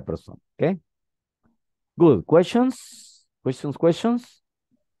tercera persona. ¿Ok? Good. Questions? Questions?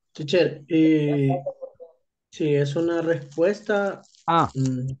 Teacher, si es una respuesta.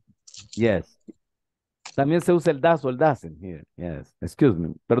 Yes. También se usa el does o el doesn't here. Yes. Excuse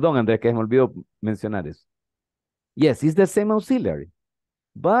me. Perdón, Andrés, que me olvidó mencionar eso. Yes, it's the same auxiliary.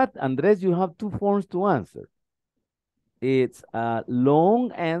 But, Andrés, you have two forms to answer. It's a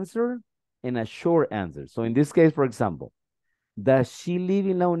long answer and a short answer. So in this case, for example, does she live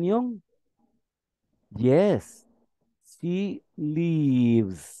in La Unión? Yes, she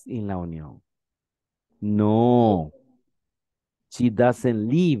lives in La Unión. No, she doesn't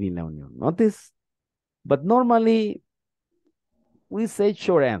live in La Unión. Notice? But normally, we say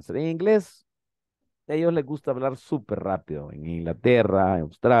short answer. En inglés, ellos les gusta hablar súper rápido. En Inglaterra, en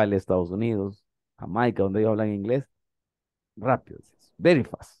Australia, Estados Unidos, Jamaica, donde ellos hablan inglés, rápido. Very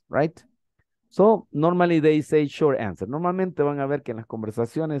fast, right? So, normally they say short answer. Normalmente van a ver que en las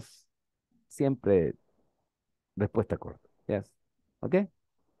conversaciones siempre respuesta corta. Yes. Okay.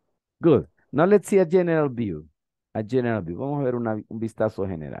 Good. Now let's see a general view. A general view. Vamos a ver un vistazo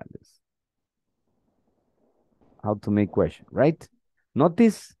general. How to make question, right?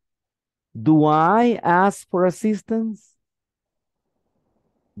 Notice, do I ask for assistance?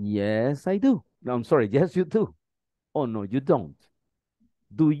 Yes, I do. No, I'm sorry. Yes, you do. Oh, no, you don't.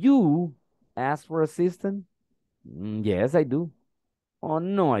 Do you ask for assistance? Yes, I do. Oh,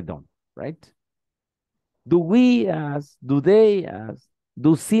 no, I don't, right? Do we ask? Do they ask?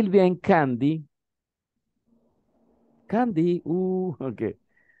 Do Sylvia and Candy? Candy, okay.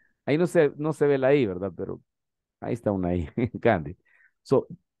 Ahí no se ve la I, ¿verdad? Pero ahí está una I, Candy. So,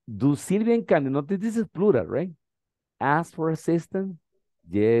 do Sylvia and Candy, notice this is plural, right? Ask for assistance?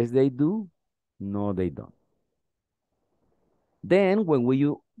 Yes, they do. No, they don't. Then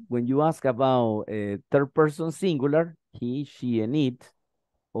when you ask about a third person singular, he, she, and it,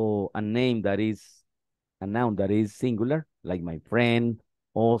 or a noun that is singular, like my friend,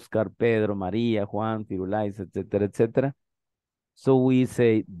 Oscar, Pedro, Maria, Juan, Firulais, etc., etc. So we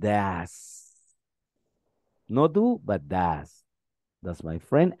say das. No do, but das. Does my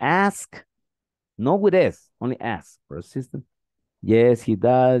friend ask? No with S, only ask for assistance. Yes, he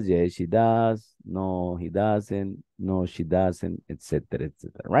does. Yes, she does. No, he doesn't. No, she doesn't, etc.,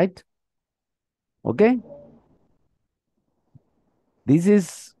 etc., right? Okay? This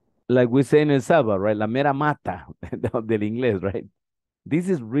is like we say in El Salvador, right? La mera mata del inglés, right? This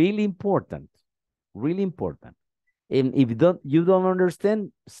is really important. Really important. And if you don't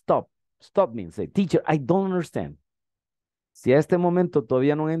understand, stop. Stop me and say, teacher, I don't understand. Si a este momento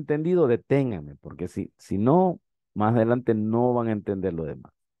todavía no han entendido, deténganme, porque si no, más adelante no van a entender lo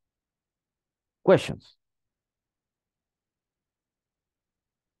demás. Questions.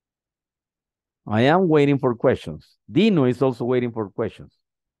 I am waiting for questions. Dino is also waiting for questions.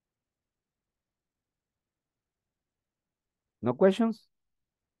 No questions?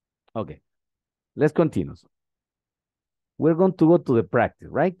 Okay. Let's continue. We're going to go to the practice,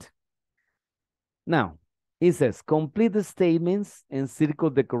 right? Now, it says, complete the statements and circle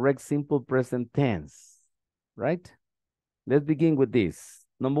the correct simple present tense, right? Let's begin with this.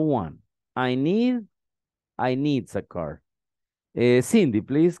 Number 1, I need a car. Cindy,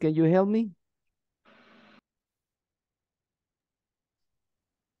 please, can you help me?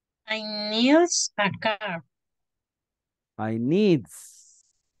 I need a car. I need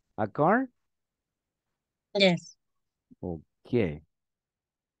a car? Yes. Okay.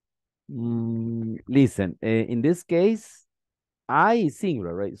 Listen, in this case, I is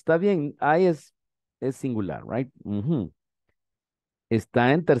singular, right? Está bien, I es singular, right?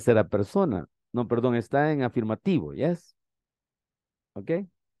 Está en tercera persona. No, perdón, está en afirmativo, yes? ¿Ok?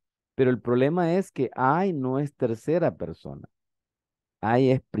 Pero el problema es que I no es tercera persona.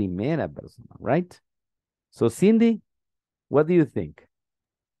 I es primera persona, right? So, Cindy, what do you think?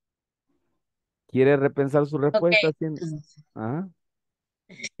 ¿Quiere repensar su respuesta, Okay. Cindy? Ajá.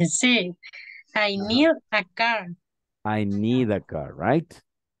 Sí. I need a car. I need a car, right?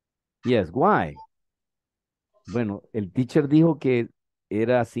 Yes, why? Bueno, el teacher dijo que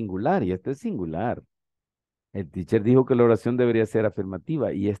era singular y este es singular. El teacher dijo que la oración debería ser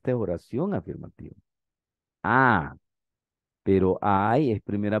afirmativa y esta es oración afirmativa. Ah, pero I es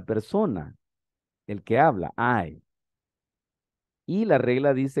primera persona. El que habla, I. Y la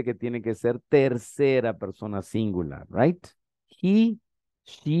regla dice que tiene que ser tercera persona singular, right? He,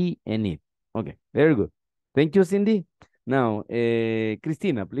 she, and it. Okay, very good. Thank you, Cindy. Now,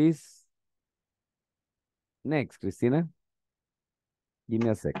 Cristina, please. Next, Cristina. Give me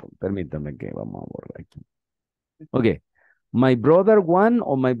a second. Permítame que vamos a borrar aquí. Okay. My brother won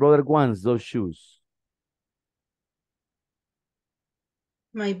or my brother wants those shoes?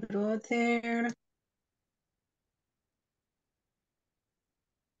 My brother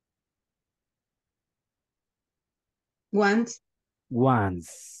wants.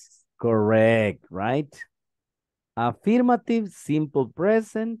 Wants. Correct, right? Affirmative, simple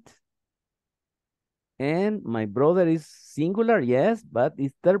present. And my brother is singular, yes, but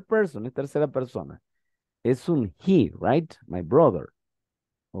it's third person, es tercera persona. Es un he, right? My brother.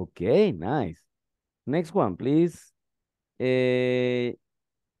 Okay, nice. Next one, please. Who's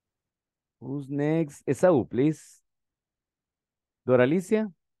next? Esaú, please.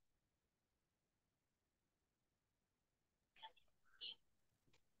 Doralicia.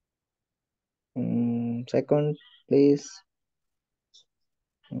 Second, please.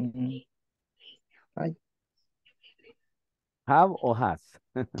 Ay. Have or has?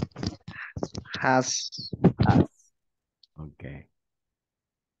 Has. Has. Ok.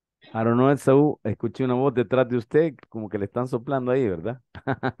 I don't know, Saúl, escuché una voz detrás de usted, como que le están soplando ahí, ¿verdad?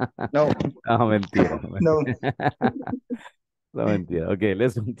 No. Ah, mentira. No. No, mentira. Okay,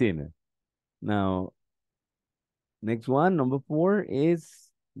 let's continue. Now, next one, number 4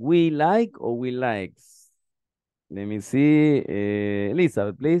 is we like or we likes. Let me see.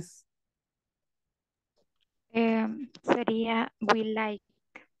 Elizabeth, please. Sería we like.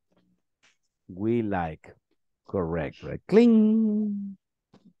 We like. Correct, right? Cling.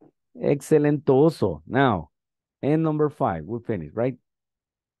 Excelentoso. Now, and number 5, we finished, right?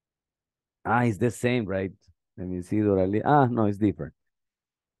 Ah, it's the same, right? Let me see, Dorali. Ah, no, it's different.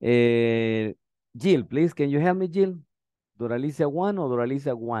 Jill, please, can you help me, Jill? Doralicia one or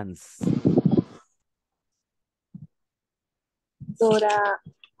Doralicia once?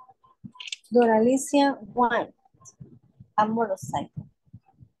 Doralicia one. A motorcycle.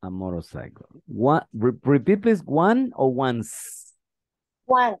 A motorcycle. One, repeat, please. One or once?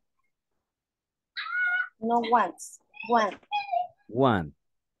 One. No once. One. One.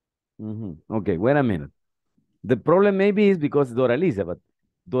 Okay, wait a minute. The problem maybe is because Doralicia, but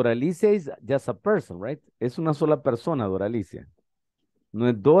Doralicia is just a person, right? Es una sola persona, Doralicia. No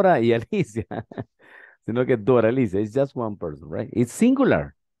es Dora y Alicia, sino que Doralicia. It's just one person, right? It's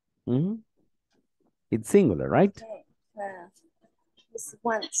singular. It's singular, right? It's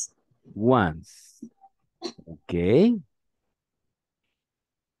once. Once. Okay.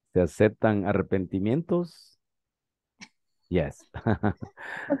 ¿Se aceptan arrepentimientos? Yes.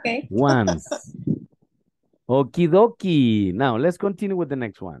 Okay. Once. Okie dokie. Now, let's continue with the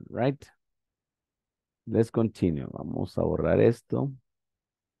next one, right? Let's continue. Vamos a borrar esto.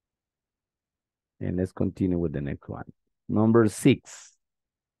 And let's continue with the next one. Number 6.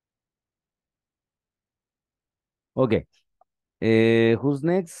 Okay. Who's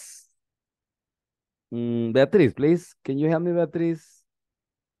next? Beatriz, please. Can you help me, Beatriz?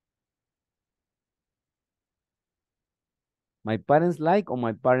 My parents like or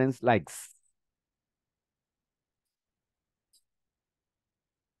my parents likes?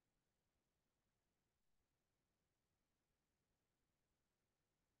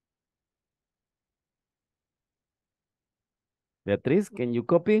 Beatriz, can you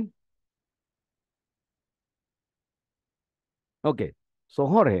copy? Okay. So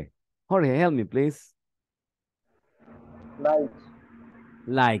Jorge, help me, please. Likes.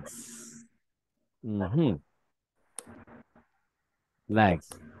 Likes. Likes.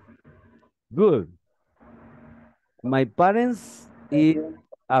 Good. My parents is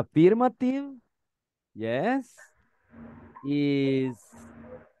affirmative. Yes. Is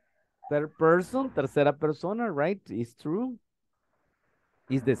third person, tercera persona, right? Is true.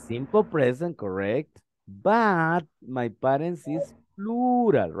 Is the simple present, correct? But my parents is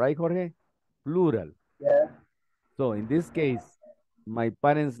plural, right, Jorge? Plural. Yeah. So in this case, my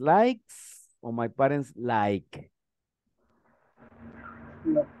parents likes or my parents like?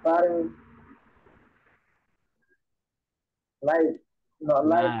 My parents like. Not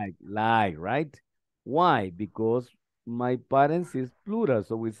like. Like, right? Why? Because my parents is plural,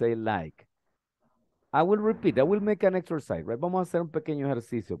 so we say like. I will repeat, I will make an exercise, right? Vamos a hacer un pequeño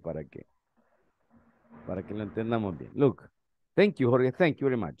ejercicio para que lo entendamos bien. Look, thank you, Jorge, thank you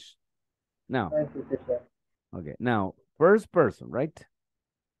very much. Now, Thank you, teacher. okay, now, first person, right?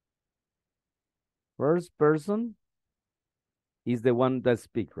 First person is the one that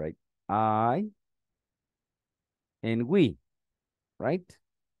speak, right? I and we, right?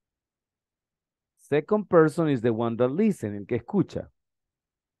 Second person is the one that listen, el que escucha.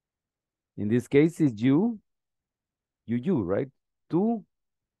 In this case, is you, right? Tú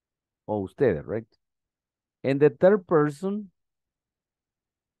o ustedes, right? And the third person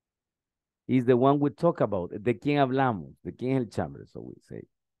is the one we talk about. De quién hablamos, de quién es el chambre. So we say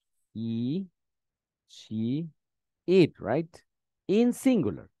he, she, it, right? In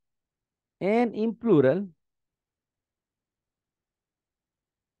singular. And in plural,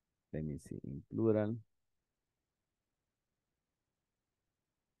 let me see, in plural.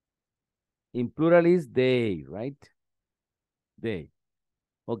 In plural is they, right? They.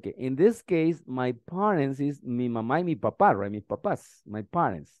 Okay, in this case, my parents is mi mamá y mi papá, right? Mis papás, my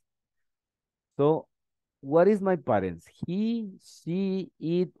parents. So, what is my parents? He, she,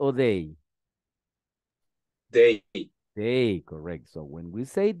 it, or they? They. They, correct. So, when we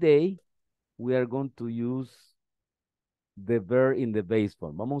say they, we are going to use the verb in the base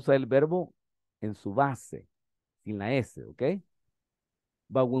form. Vamos a usar el verbo en su base, sin la S, okay?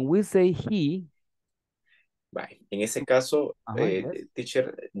 But when we say he, Bye. En ese caso, yes.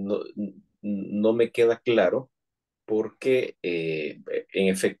 teacher, no, no me queda claro porque en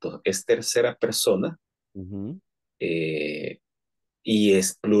efecto es tercera persona y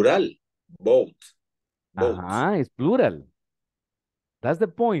es plural, both. Ajá, es plural. That's the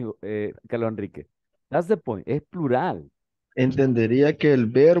point, Carlos Enrique. That's the point. Es plural. Entendería que el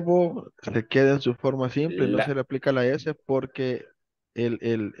verbo se queda en su forma simple y no La, se le aplica la S porque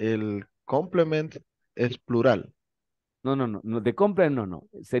el complement es plural. No, no, no, no, de compra no, no.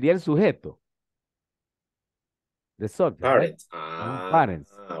 Sería el sujeto. The subject, right? parent. Ah,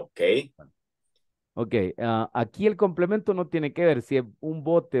 Parents. ok. Ok, aquí el complemento no tiene que ver si es un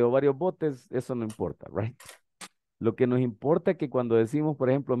bote o varios botes, eso no importa, right? Lo que nos importa es que cuando decimos, por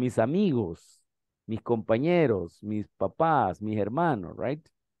ejemplo, mis amigos, mis compañeros, mis papás, mis hermanos, right?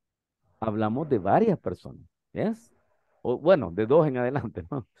 Hablamos de varias personas, yes? O bueno, de dos en adelante,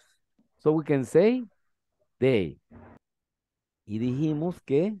 ¿no? So we can say they. Y dijimos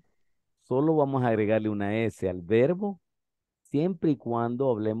que solo vamos a agregarle una S al verbo siempre y cuando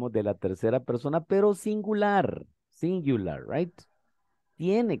hablemos de la tercera persona, pero singular, right?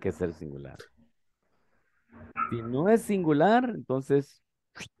 Tiene que ser singular. Si no es singular, entonces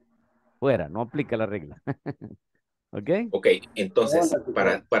fuera, no aplica la regla. ¿Ok? Ok, entonces,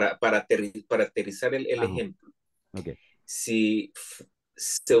 para aterrizar el Ajá. ejemplo, Ok. si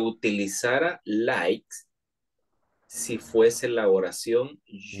se utilizara like, si fuese la oración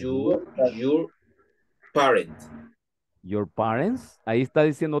your parent. Your parents, ahí está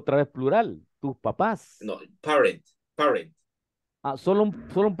diciendo otra vez plural, tus papás. No, parent. Ah, solo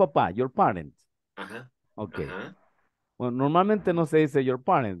un papá, your parent. Ajá. Ok. Ajá. Bueno, normalmente no se dice your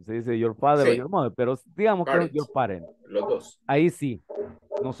parent, se dice your father o Sí. your mother, pero digamos que es your parent. Los dos. Ahí sí,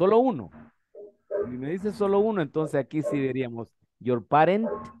 no solo uno. Si me dice solo uno, entonces aquí sí diríamos your parent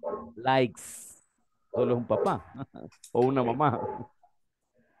likes. Solo es un papá o una mamá.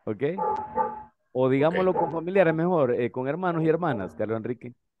 ¿Ok? O digámoslo con familiares mejor, con hermanos y hermanas, Carlos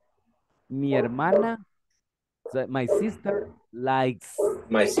Enrique. Mi hermana, my sister likes.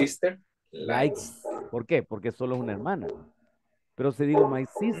 My sister Likes. ¿Por qué? Porque solo es una hermana. Pero si digo my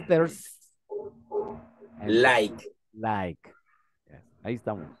sisters, like. Yes. Ahí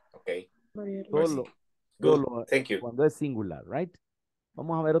estamos. Ok. Solo Thank you. cuando es singular, right?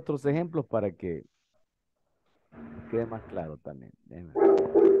 Vamos a ver otros ejemplos para que quede más claro también. Déjenme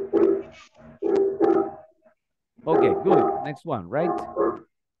ver. Okay, good. Next one, right?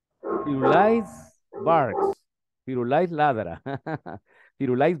 Firulais barks. Firulais ladra.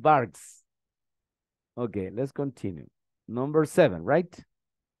 Firulais barks. Okay, let's continue. Number 7, right?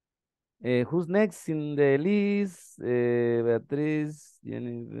 Who's next in the list? Beatriz,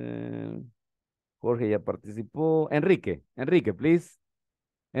 Jennifer, Jorge ya participó. Enrique, please.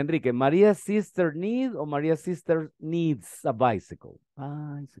 Enrique, Maria's sister need or Maria's sister needs a bicycle?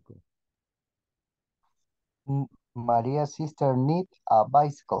 Bicycle. Maria's sister needs a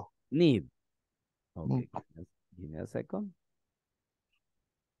bicycle. Need. Okay, give me a second.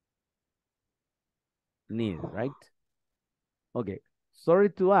 Need, right? Okay, sorry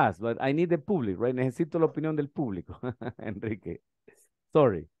to ask, but I need the public, right? Necesito la opinión del público, Enrique.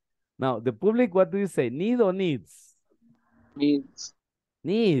 Sorry. Now, the public, what do you say? Need or needs? Needs.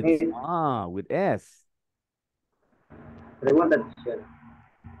 Needs. Ah, with S. Pregunta, teacher.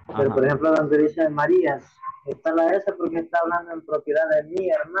 Pero, por ejemplo, donde dice Marías, está la S porque está hablando en propiedad de mi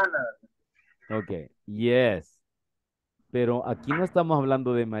hermana. Okay, yes. Pero aquí no estamos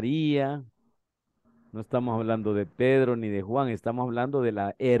hablando de María, no estamos hablando de Pedro ni de Juan, estamos hablando de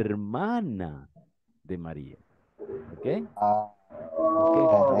la hermana de María. ¿Ok?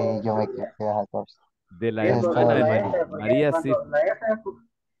 Ahí yo me quedé a De la hermana de María. María sí.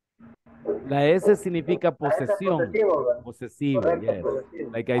 La S significa posesión. Posesivo, yes.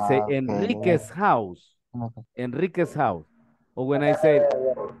 Like I say, Enrique's house. Enrique's house. O when I say,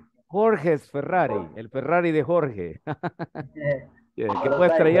 Jorge's Ferrari. El Ferrari de Jorge. ¿Qué puede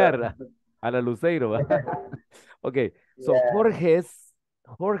estrellar? A la Luceiro. Okay, so Jorge's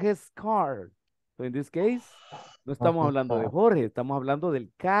car. So in this case, no estamos hablando de Jorge, estamos hablando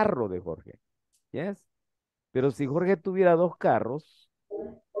del carro de Jorge. Yes. Pero si Jorge tuviera dos carros,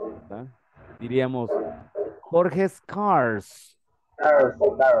 ¿verdad? Diríamos Jorge's cars.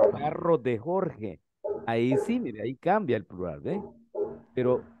 Carro de Jorge. Ahí sí, mire, ahí cambia el plural, ¿ve?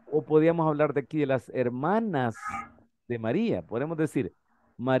 Pero, o podríamos hablar de aquí de las hermanas de María. Podemos decir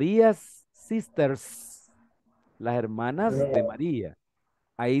María's sisters, las hermanas de María.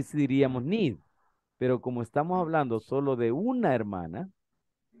 Ahí sí diríamos need. Pero como estamos hablando solo de una hermana,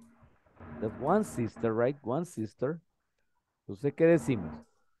 that's one sister, right? One sister. Entonces, ¿qué decimos?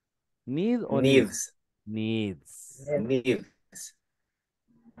 Need o needs? Needs. Needs.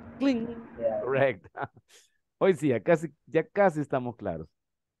 Cling. Yeah. Correct. Hoy sí, ya casi estamos claros.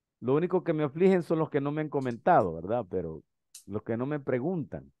 Lo único que me afligen son los que no me han comentado, ¿verdad? Pero los que no me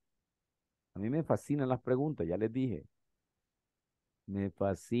preguntan. A mí me fascinan las preguntas, ya les dije. Me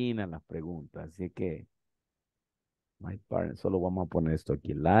fascinan las preguntas. Así que, my parents, solo vamos a poner esto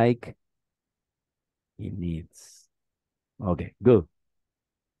aquí. Like, he needs. Okay, good.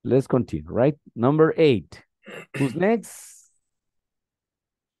 Let's continue, right? Number 8. Who's next?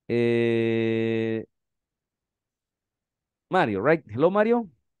 Mario, right? Hello, Mario.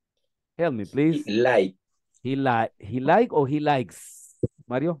 Help me, please. Like. He like or he likes?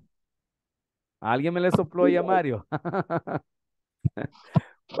 Mario. ¿Alguien me le sopló ahí a Mario?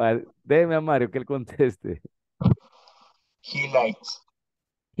 Déjeme a Mario que él conteste. He likes.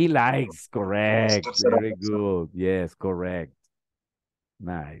 He likes, correct. Tercera Very persona. good. Yes, correct.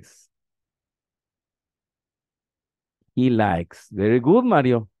 Nice. He likes. Very good,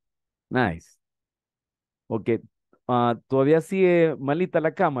 Mario. Nice. Ok. ¿Todavía sigue malita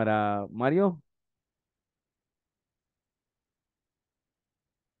la cámara, Mario?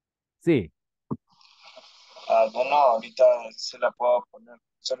 Sí. No, ahorita se la puedo poner.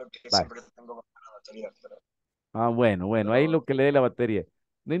 Solo que Vale. siempre tengo la batería. Pero Bueno, ahí lo que le dé la batería.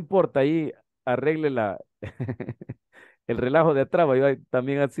 No importa, ahí arregle el relajo de atrás. Yo ahí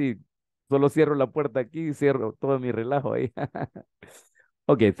también así, solo cierro la puerta aquí y cierro todo mi relajo ahí.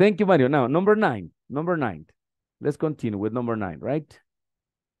 Okay, thank you, Mario. Now, number 9. Number 9. Let's continue with number 9, right?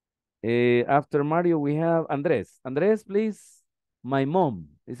 After Mario, we have Andres. Andres, please. My mom.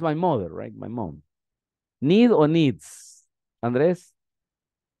 It's my mother, right? My mom. Need or needs? Andres?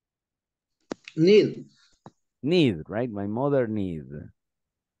 Need. Need, right? My mother need.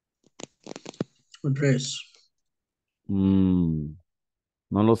 Address. No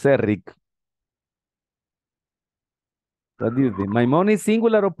lo sé, Rick. What do you think? My mom is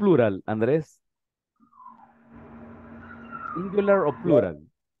singular or plural, Andres? Singular or plural?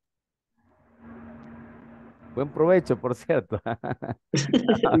 Buen provecho, por cierto.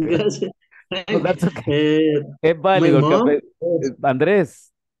 Okay. Gracias. No, that's okay. Es My válido el mom. café.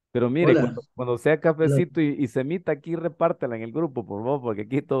 Andrés, pero mire, Hola. cuando sea Hola. cafecito y semita, aquí repártela en el grupo, por favor, porque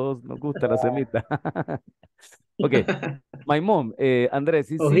aquí todos nos gusta la semita. Ok, my mom, Andrés,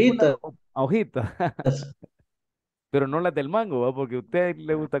 ¿es singular Hojitas. o hojita? Pero no las del mango, ¿va? Porque a usted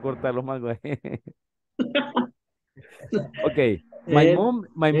le gusta cortar los mangos. Ok, Eh, my eh,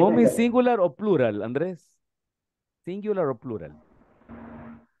 mom is singular o plural, Andrés? Singular o plural?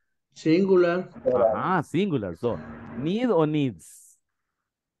 singular. Ajá, singular. So, need o needs?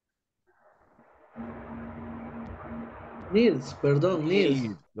 Needs, perdón, needs.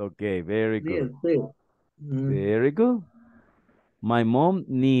 Needs. Okay, very good. Needs, sí. Very good. My mom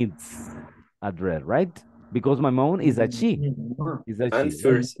needs a dress, right? Because my mom is a she. Is a And she,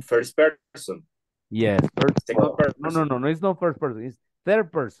 right? first person. Yes. Second person. No, it's not first person. It's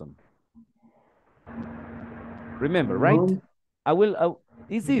third person. Remember, right? Mom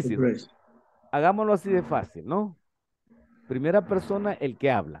It's easy, right? address. Hagámoslo así de fácil, ¿no? Primera persona, el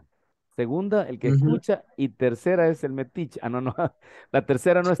que habla. Segunda, el que escucha. Y tercera es el metiche. Ah, no. La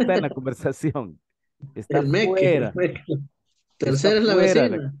tercera no está en la conversación. Está El meque. fuera. Está Tercera es la fuera.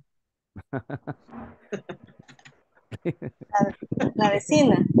 vecina. La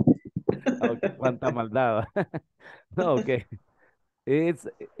vecina. Ok, cuánta maldad. No, ok. Es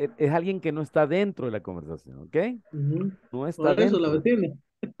alguien que no está dentro de la conversación, ¿ok? No está Por eso la dentro. vecina.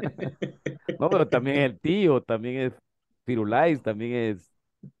 No, pero también es el tío, también es Firulais, también es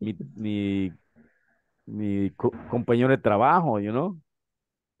mi compañero de trabajo, you know?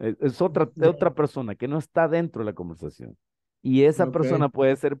 Es otra persona que no está dentro de la conversación. Y esa Ok. persona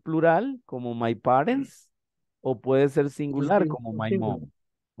puede ser plural, como my parents, o puede ser singular, Sí, como my singular. mom.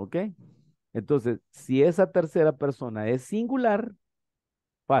 ¿Ok? Entonces, si esa tercera persona es singular,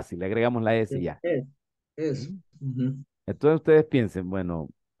 fácil, le agregamos la S y ya. Es. Entonces ustedes piensen, bueno,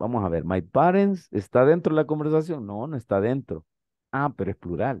 vamos a ver, my parents, ¿está dentro de la conversación? No, no está dentro. Ah, pero es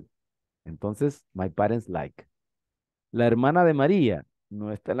plural. Entonces, my parents like. La hermana de María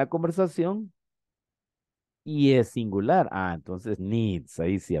no está en la conversación y es singular. Ah, entonces needs,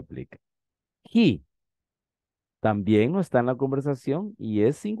 ahí sí aplica. He también no está en la conversación y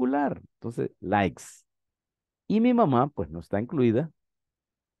es singular. Entonces, likes. Y mi mamá, pues no está incluida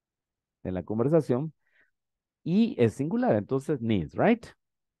en la conversación y es singular. Entonces, needs, right?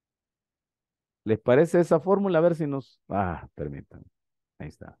 ¿Les parece esa fórmula? A ver si nos... permítanme. Ahí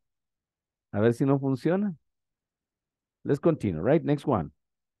está. A ver si no funciona. Let's continue, right? Next one.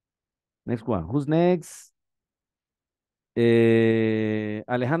 Next one. Who's next?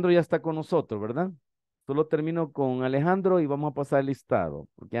 Alejandro ya está con nosotros, ¿verdad? Solo termino con Alejandro y vamos a pasar el listado,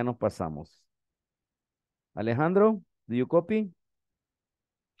 porque ya nos pasamos. Alejandro, do you copy?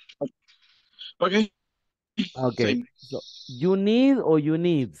 Okay. Okay. Same. So, you need or you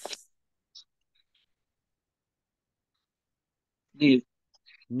needs? Need.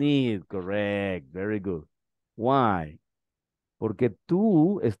 Need, correct. Very good. Why? Porque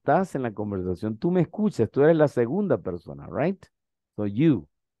tú estás en la conversación, tú me escuchas, tú eres la segunda persona, right? So you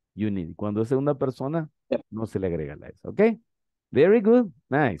need. Cuando es segunda persona, no se le agrega la S, ¿ok? Very good,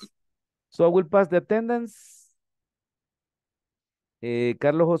 nice. So I will pass the attendance.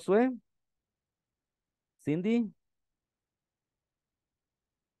 Carlos Josué. Cindy.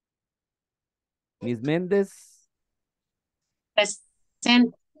 Miss Méndez.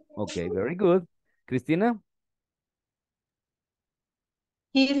 Present. Okay, very good. Cristina.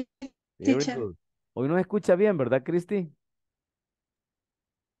 Here, Very teacher. good. Hoy nos escucha bien, ¿verdad, Cristi?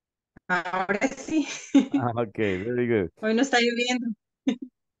 Ahora sí. Ah, ok, very good. Hoy no está lloviendo.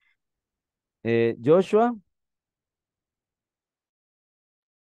 Joshua.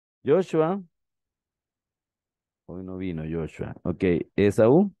 Joshua. Hoy no vino Joshua. Ok,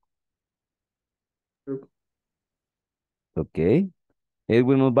 Esaú. Ok.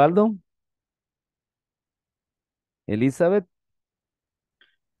 Edwin Osvaldo. Elizabeth.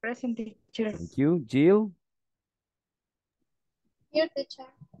 Present teacher. Thank you. Jill. Here teacher.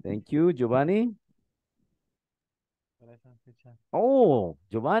 Thank you. Giovanni. Present teacher. Oh,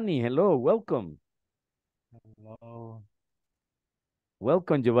 Giovanni, hello, welcome. Hello.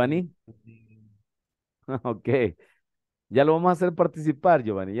 Welcome, Giovanni. Ok. Ya lo vamos a hacer participar,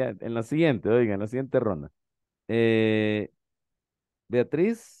 Giovanni, ya en la siguiente, oiga, en la siguiente ronda.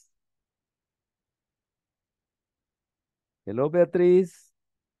 Beatriz. Hello, Beatriz.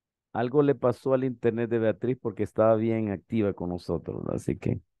 Algo le pasó al internet de Beatriz porque estaba bien activa con nosotros, ¿no? Así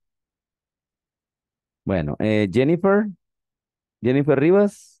que. Bueno, Jennifer. Jennifer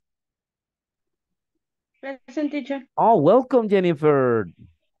Rivas. Present, teacher. Oh, welcome, Jennifer.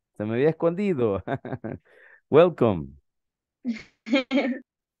 Se me había escondido. Welcome.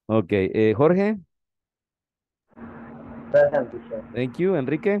 Ok, Jorge. Present, teacher. Thank you,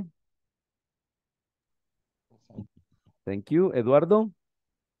 Enrique. Thank you, Eduardo.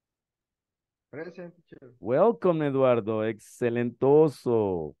 Present, teacher. Welcome, Eduardo.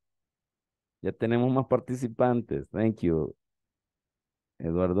 Excelentoso. Ya tenemos más participantes. Thank you,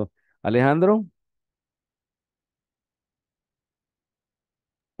 Eduardo. Alejandro.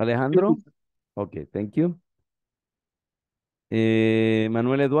 Alejandro. Ok, thank you.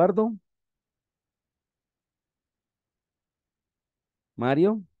 Manuel Eduardo.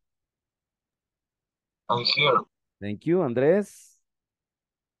 Mario. I'm here. Thank you, Andrés.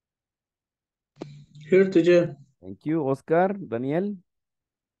 Here, teacher. Thank you, Oscar. Daniel.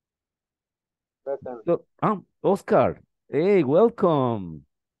 Present. Oscar. Hey, welcome.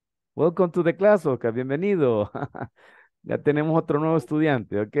 Welcome to the class, Oscar. Bienvenido. Ya tenemos otro nuevo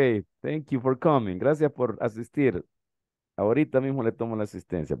estudiante. Ok, thank you for coming. Gracias por asistir. Ahorita mismo le tomo la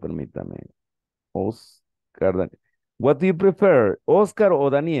asistencia, permítame. Oscar. What do you prefer, Oscar o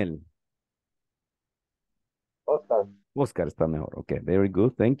Daniel? Oscar. Oscar está mejor. Ok, very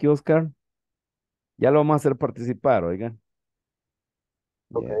good. Thank you, Oscar. Ya lo vamos a hacer participar, oigan.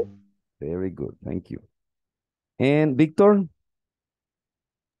 Yeah, Okay. very good. Thank you. And Víctor.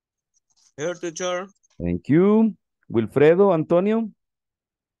 Here, teacher. Thank you. Wilfredo, Antonio.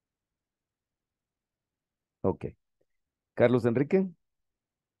 Ok. Carlos Enrique.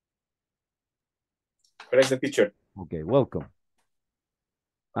 Present teacher. Okay, welcome.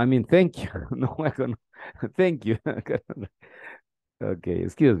 I mean, thank you. No, no. Thank you. Okay,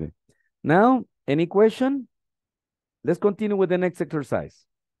 excuse me. Now, any question? Let's continue with the next exercise.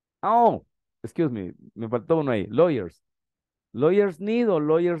 Oh, excuse me. Me faltó uno ahí. Lawyers. Lawyers need o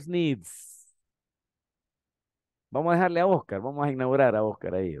lawyers needs. Vamos a dejarle a Oscar. Vamos a inaugurar a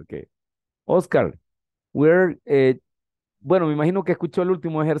Oscar ahí, ok. Oscar, bueno, me imagino que escuchó el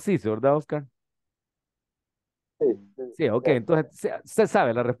último ejercicio, ¿verdad, Oscar? Sí, sí. Sí, ok, Yes. entonces se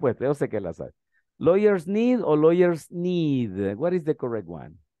sabe la respuesta, yo sé que la sabe. Lawyers need o lawyers need? What is the correct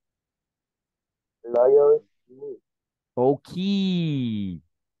one? Lawyers need. Ok.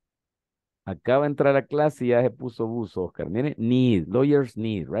 Acaba de entrar a clase y ya se puso buzo, Oscar. Mire, need, lawyers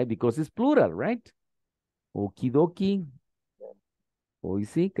need, right? Because it's plural, right? Okidoki. Hoy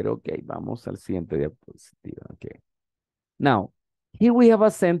sí, creo que ahí vamos al siguiente diapositiva. Okay. Now, here we have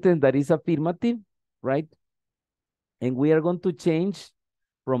a sentence that is affirmative, right? And we are going to change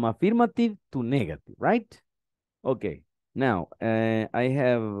from affirmative to negative, right? Okay. Now, I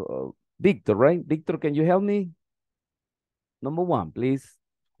have Victor, right? Victor, can you help me? Number one, please.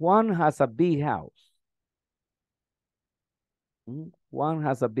 Juan has a big house. Juan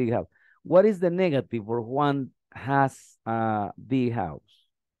has a big house. What is the negative for Juan has a big house?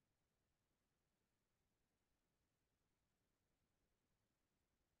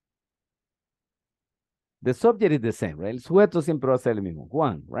 The subject is the same, right? El sujeto siempre va a ser el mismo.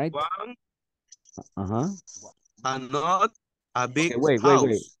 Juan, right? Juan Uh-huh. not a big Okay, wait.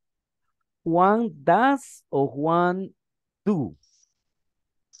 house. Juan does or Juan do?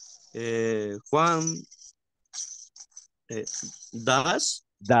 Juan does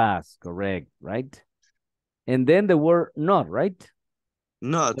Does, correct, right? And then the word not, right?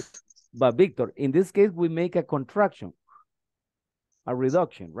 not. But Victor, in this case, we make a contraction, a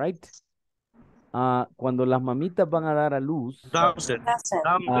reduction, right? Cuando las mamitas van a dar a luz, Doesn't.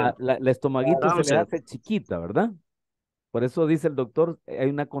 la estomaguito se le hace chiquita, ¿verdad? Por eso dice el doctor, hay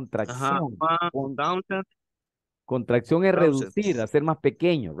una contracción. Contracción es reducir, hacer más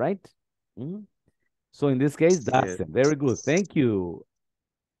pequeño, right? So in this case, doesn't. Very good. Thank you.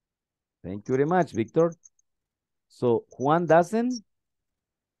 Thank you very much, Victor. So Juan doesn't.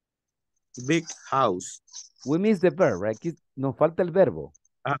 Big house. We miss the verb, right? Nos falta el verbo.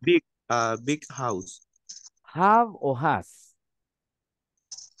 A big house. Have or has?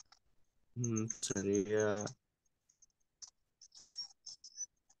 Sería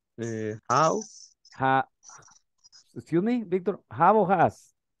how? Excuse me, Victor. Have or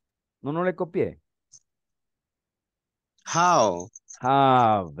has? No le copié. How?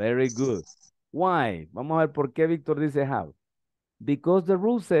 Have, very good. Why? Vamos a ver por qué Víctor dice have. Because the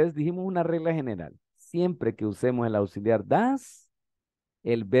rule says, dijimos una regla general. Siempre que usemos el auxiliar does,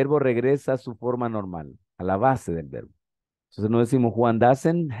 el verbo regresa a su forma normal, a la base del verbo. Entonces no decimos Juan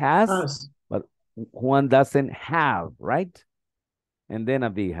doesn't has, but Juan doesn't have, right? And then a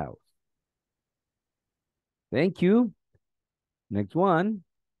big house. Thank you. Next one.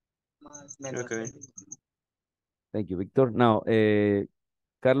 Okay. Thank you, Victor. Now,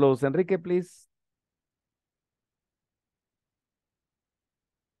 Carlos Enrique, please.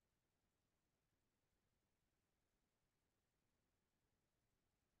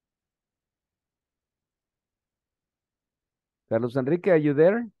 Carlos Enrique, are you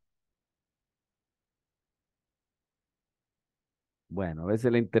there? Bueno, a veces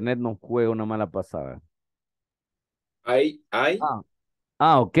el internet nos juega una mala pasada.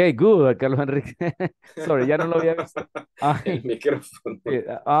 Okay, good, Carlos Enrique. Sorry, ya no lo había visto. El micrófono.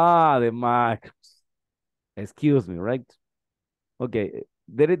 The mic. Excuse me, right? Okay,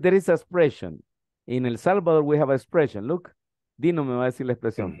 there is a expression. In El Salvador we have a expression. Look, Dino me va a decir la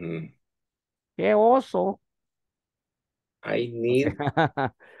expresión. ¡Qué oso! I need.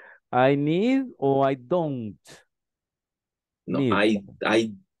 I need or I don't? No, need. I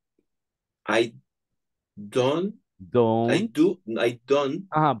don't. Don't. I don't.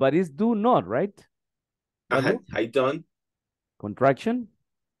 But it's do not, right? I don't. Contraction?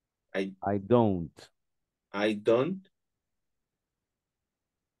 I don't. I don't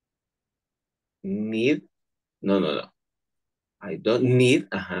need. No. I don't need.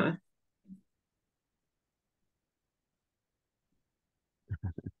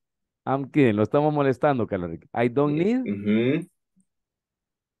 I'm kidding, lo estamos molestando, Carlos Enrique. I don't need.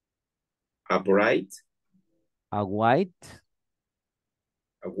 A bright. A white.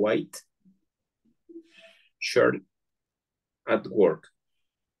 A white shirt at work.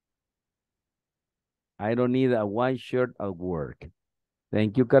 I don't need a white shirt at work.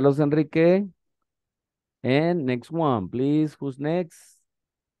 Thank you, Carlos Enrique. And next one, please. Who's next?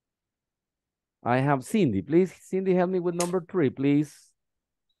 I have Cindy. Please, Cindy, help me with number 3, please.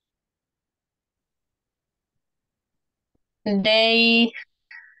 They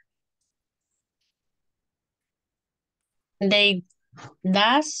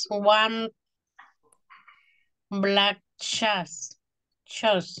does one black shoes.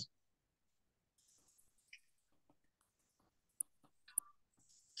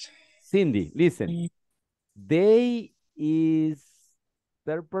 Cindy, listen. They is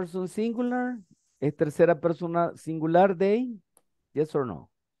third person singular. ¿Es tercera persona singular they? Yes or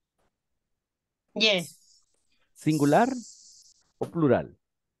no? Yes. ¿Singular o plural?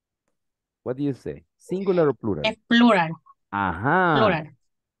 What do you say? ¿Singular o plural? Es plural. Plural.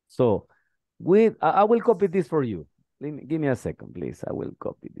 So, I will copy this for you. Give me a second, please. I will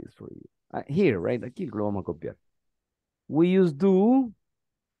copy this for you. Here, right? Aquí lo vamos a copiar. We use do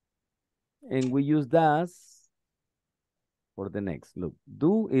and we use does for the next. Look,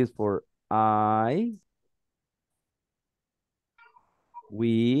 do is for I,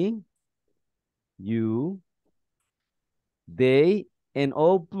 we, you, they, and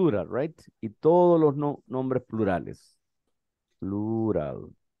all plural, right? Y todos los nombres plurales.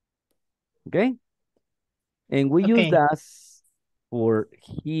 Plural. Okay? And we use does for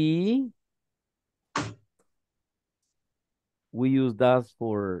he. We use does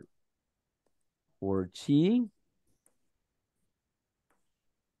for she.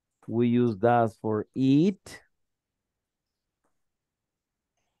 We use does for it.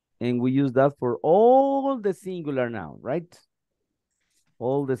 And we use that for all the singular noun, right?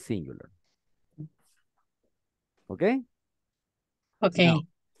 All the singular. Okay? Okay. Now,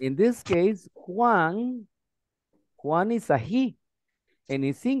 in this case, Juan is a he and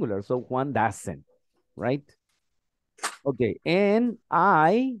it's singular, so Juan doesn't, right? Okay, and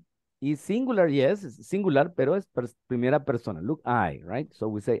I is singular, yes, it's singular, pero es primera persona. Look, I, right? So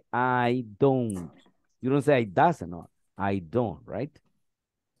we say, I don't. You don't say I doesn't, no. I don't, right?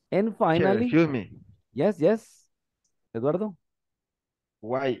 And Teacher, finally, excuse me. yes, Eduardo?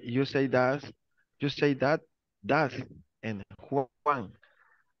 Why you say that? You say that and Juan.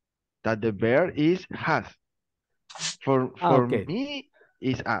 That the verb is has. For Okay. me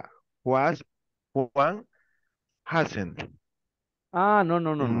is a was Juan hasn't.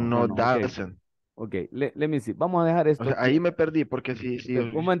 No, okay. Doesn't. Okay, let me see. Vamos a dejar O esto sea, aquí. ahí me perdí porque si Un si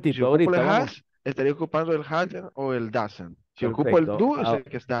momentito, ocupo el ahorita vamos. has, estaría ocupando el hasn't o el doesn't. Si ocupo el Perfecto. do, es el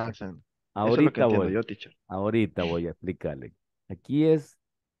que es doesn't. Eso es lo que Ahorita entiendo voy. yo, teacher. Ahorita voy a explicarle. Aquí es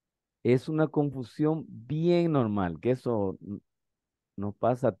una confusión bien normal, que eso nos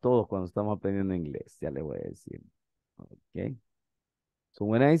pasa a todos cuando estamos aprendiendo inglés. Ya le voy a decir. Okay. So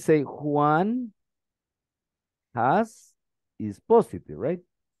when I say Juan has is positive, right?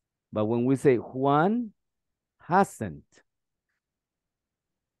 But when we say Juan hasn't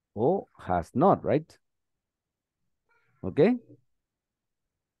or has not, right? Okay?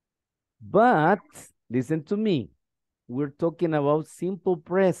 But listen to me. We're talking about simple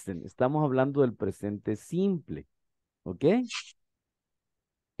present. Estamos hablando del presente simple. Okay?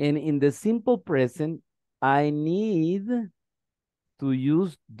 And in the simple present, I need to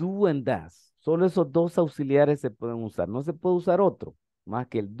use do and does. Solo esos dos auxiliares se pueden usar. No se puede usar otro, más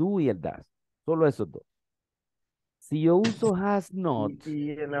que el do y el does. Solo esos dos. Si yo uso has not,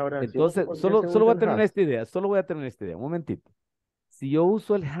 Y en la oración, entonces, ¿por qué solo se voy usa a el terminar has? esta idea. Solo voy a terminar esta idea. Un momentito. Si yo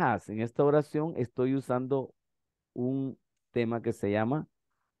uso el has en esta oración, estoy usando un tema que se llama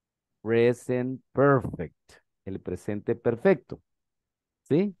present perfect, el presente perfecto.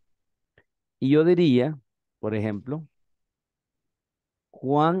 ¿Sí? Y yo diría, por ejemplo,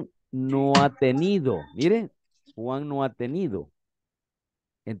 Juan no ha tenido. Mire, Juan no ha tenido.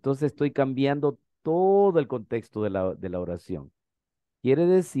 Entonces estoy cambiando todo el contexto de la oración. Quiere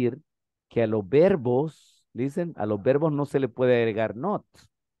decir que a los verbos, dicen, a los verbos no se le puede agregar not.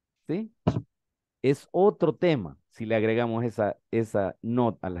 ¿Sí? Es otro tema si le agregamos esa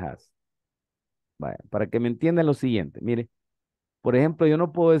not al has. Vaya, para que me entiendan lo siguiente, mire, por ejemplo, yo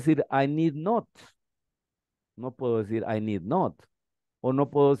no puedo decir I need not. No puedo decir I need not. O no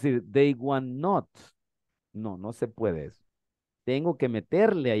puedo decir they want not. No, no se puede eso. Tengo que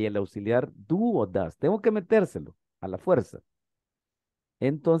meterle ahí el auxiliar do o does. Tengo que metérselo a la fuerza.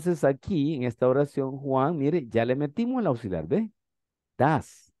 Entonces aquí en esta oración, Juan, mire, ya le metimos el auxiliar, ¿ve?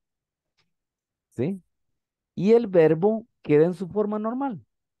 Does. ¿Sí? Y el verbo queda en su forma normal.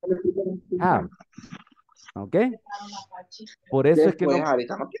 Have. ¿Ok? Por eso es que no,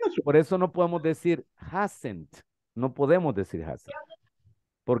 por eso no podemos decir hasn't. No podemos decir hasn't.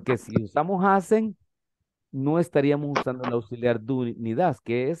 Porque si usamos hasn't, no estaríamos usando el auxiliar do ni das,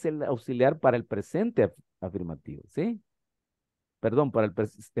 que es el auxiliar para el presente afirmativo, ¿sí? Perdón, para el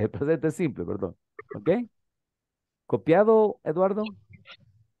presente simple, perdón. ¿Ok? ¿Copiado, Eduardo?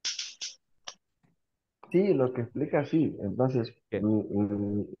 Sí, lo que explica sí. Entonces, ¿Qué?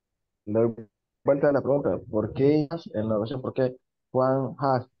 le doy vuelta a la pregunta. ¿Por qué en la oración? ¿Por qué Juan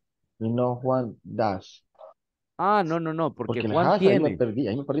has y no Juan das? Ah, no, porque Porque el Juan has tiene.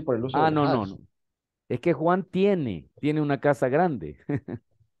 ahí me perdí por el uso Ah, del no. has. Es que Juan tiene una casa grande.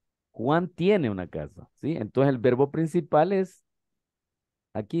 Juan tiene una casa, ¿sí? Entonces el verbo principal es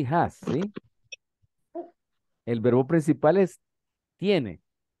aquí has, ¿sí? El verbo principal es tiene,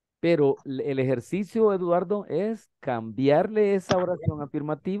 pero el ejercicio, Eduardo, es cambiarle esa oración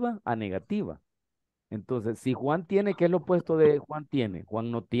afirmativa a negativa. Entonces, si Juan tiene, ¿qué es lo opuesto de Juan tiene?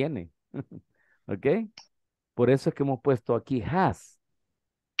 Juan no tiene. ¿Ok? Por eso es que hemos puesto aquí has.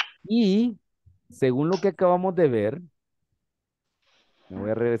 Y según lo que acabamos de ver, me voy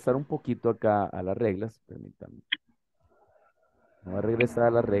a regresar un poquito acá a las reglas, permítanme. Me voy a regresar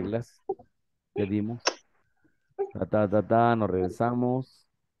a las reglas que dimos. Nos regresamos.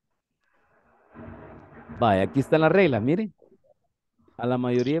 Vaya, aquí están las reglas, miren. A la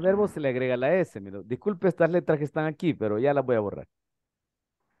mayoría de verbos se le agrega la S. Mira, disculpe estas letras que están aquí, pero ya las voy a borrar.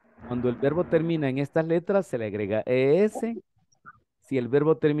 Cuando el verbo termina en estas letras, se le agrega ES si el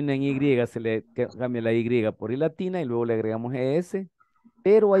verbo termina en Y, se le cambia la Y por I latina y luego le agregamos ES.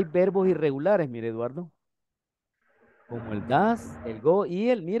 Pero hay verbos irregulares, mire, Eduardo. Como el does, el go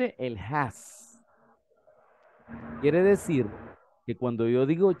y mire, el has. Quiere decir que cuando yo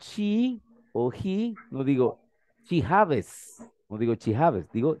digo she o he, no digo she haves, no digo she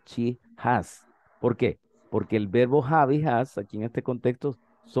haves, digo she has. ¿Por qué? Porque el verbo have y has, aquí en este contexto,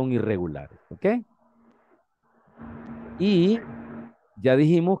 son irregulares, ¿ok? Y ya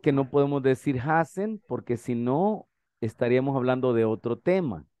dijimos que no podemos decir hasn't, porque si no, estaríamos hablando de otro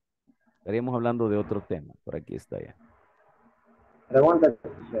tema. Estaríamos hablando de otro tema. Por aquí está ya. Pregunta,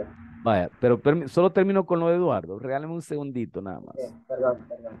 teacher. Vaya, pero solo termino con lo de Eduardo. Regálame un segundito nada más. Perdón.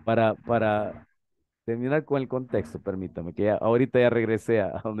 Para terminar con el contexto, permítame, que ahorita ya regresé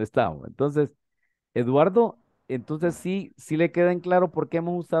a donde estábamos. Entonces, Eduardo, entonces sí le queda en claro por qué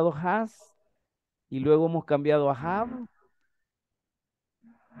hemos usado has y luego hemos cambiado a have.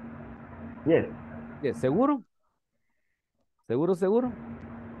 Yes. Yes, ¿seguro? ¿Seguro?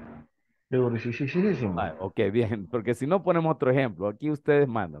 Segurísimo. Ok, bien, porque si no ponemos otro ejemplo. Aquí ustedes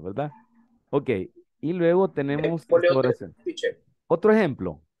mandan, ¿verdad? Ok, y luego tenemos esta oración. Teacher, Otro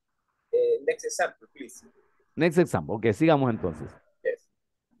ejemplo. next example, please. Next example. Ok, sigamos entonces. Yes.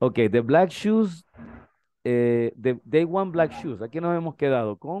 Ok, the black shoes, they want black shoes. Aquí nos hemos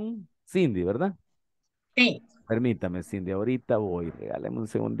quedado con Cindy, ¿verdad? Sí. Permítame, Cindy, ahorita voy. Regálame un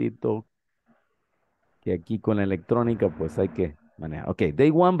segundito. Que aquí con la electrónica, pues hay que manejar. Ok, they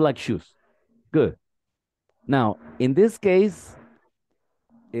want black shoes. Good. Now, in this case,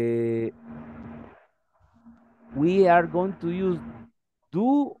 we are going to use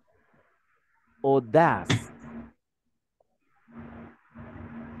do o does.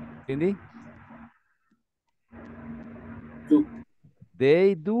 Cindy? Do.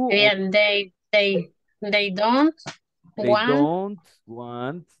 They do. Yeah, they don't They want don't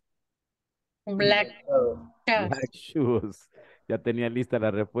want black shoes. black shoes. Ya tenía lista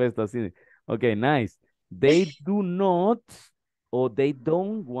la respuesta. Así. Okay, nice. They do not or they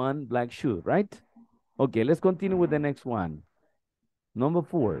don't want black shoes, right? Okay, let's continue with the next one. Number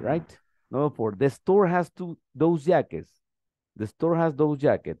 4, right? Number 4. The store has those jackets. The store has those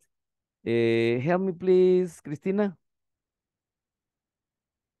jackets. Help me, please, Cristina.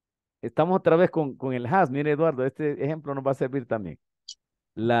 Estamos otra vez con el has. Mire, Eduardo, este ejemplo nos va a servir también.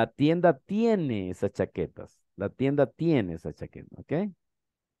 La tienda tiene esas chaquetas. La tienda tiene esas chaquetas, ¿ok?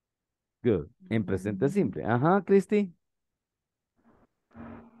 Good. En presente simple. Ajá, Cristi.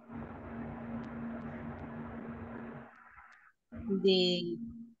 The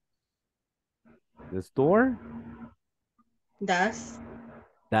The store does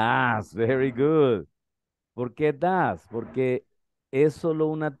does. Very good. ¿Por qué does? Porque es solo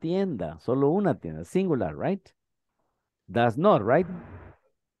una tienda. Solo una tienda. Singular, right? Does not, right?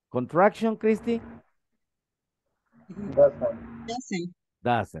 Contraction, Cristi. doesn't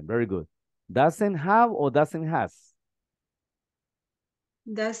Doesn't. Very good. Doesn't have or doesn't has?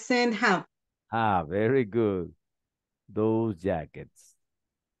 doesn't have Ah, very good. Those jackets.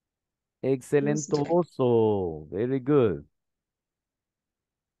 Excelentoso. Very good.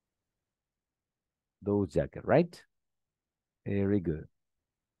 Those jackets, right? Very good.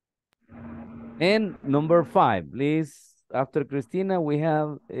 And number 5, please. After Christina, we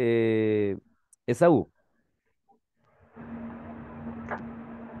have Esaú.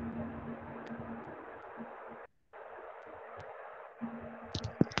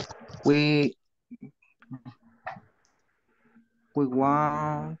 We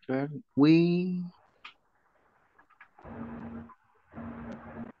want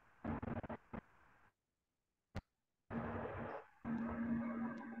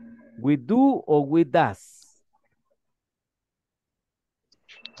We do or we does?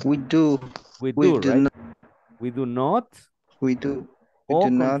 we do We we do, do right? not We do not. we do we Or do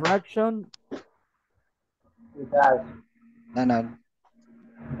not contraction. no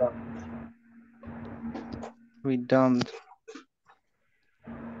we don't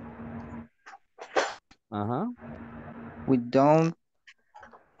Uh-huh. we don't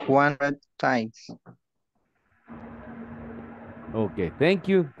want times. Okay, thank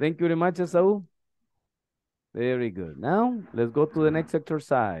you. Thank you very much, Esaú. Very good. Now, let's go to the next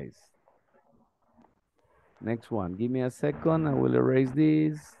exercise. Next one. Give me a second. I will erase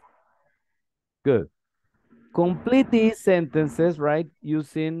this. Good. Complete these sentences, right?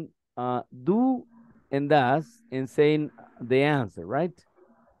 Using do and does and saying the answer, right?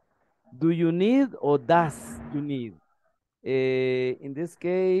 Do you need or does you need? In this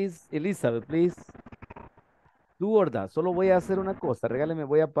case, Elizabeth, please. Do or does. Solo voy a hacer una cosa. Regáleme,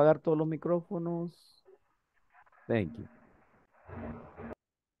 voy a apagar todos los micrófonos. Thank you.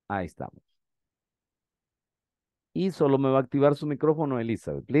 Ahí estamos. Y solo me va a activar su micrófono,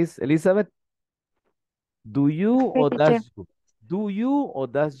 Elizabeth. Please, Elizabeth. Do you Okay, or teacher. does you? Do you or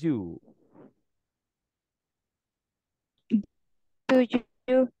does you? Do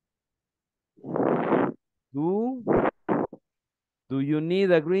you? Do you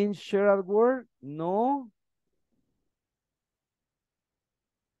need a green shirt at work? No.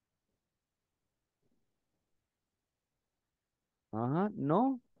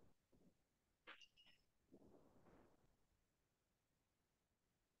 No.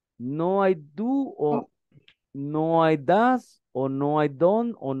 No, I do, or no, I does, or no, I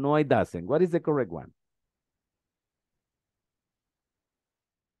don't, or no, I doesn't. What is the correct one?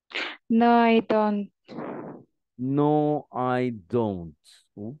 No, I don't. No, I don't.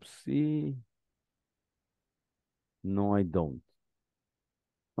 Oopsie. No, I don't.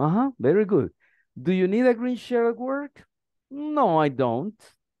 Very good. Do you need a green shirt at work? No, I don't.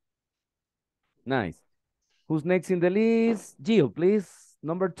 Nice. Who's next in the list? Jill, please.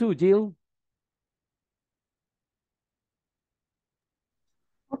 Number 2, Jill.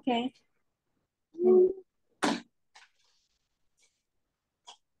 Okay.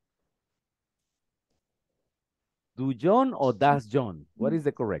 Do John or does John? What is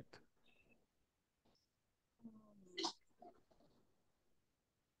the correct?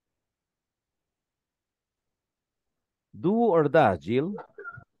 Do or does, Jill?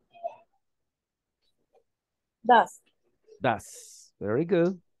 Does. Does. Very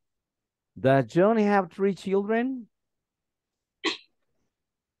good. Does John have 3 children?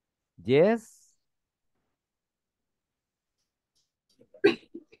 Yes.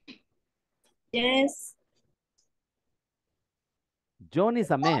 Yes. John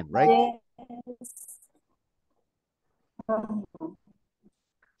is a man, right? Yes.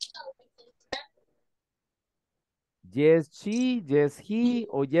 Yes, she, yes, he,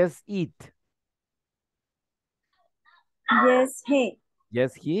 or yes, it? Yes, he.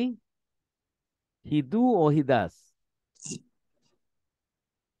 Yes, he? He do or he does?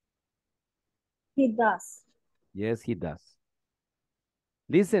 He does. Yes, he does.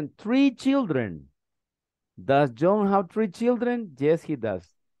 Listen, 3 children. Does John have 3 children? Yes, he does.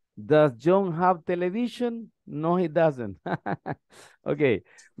 Does John have television? No, he doesn't. Okay,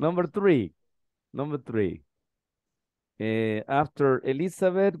 number 3. Number 3. After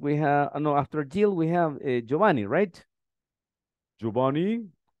Elizabeth, we have, no, after Jill, we have Giovanni, right? Giovanni.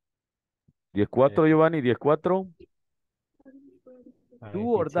 10-4, Giovanni, 10-4. Hi, Do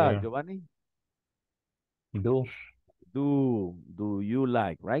or does, teacher. Giovanni? Do. Do you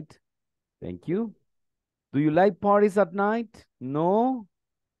like, right? Thank you. Do you like parties at night? No.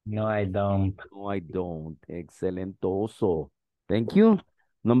 No, I don't. No, I don't. Excelentoso. Thank you.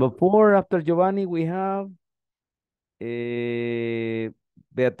 Number 4, after Giovanni, we have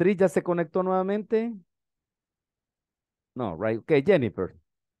Beatriz, ¿ya se conectó nuevamente? No, right. Okay, Jennifer.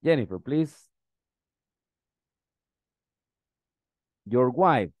 Jennifer, please. Your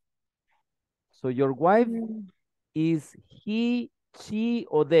wife. So your wife is he, she,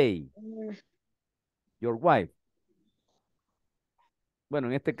 or they? Your wife. Bueno,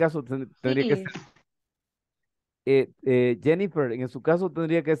 en este caso tendría que ser Jennifer, en su caso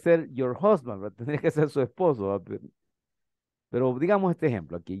tendría que ser your husband, ¿verdad? Tendría que ser su esposo, ¿verdad? Pero digamos este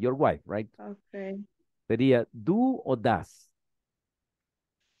ejemplo aquí, your wife, right? Okay. Sería do o does.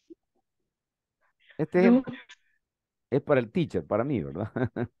 Este Do. ejemplo es para el teacher, para mí, ¿verdad?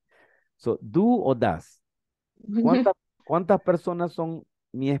 So, do o does. ¿Cuántas personas son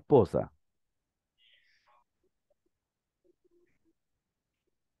mi esposa?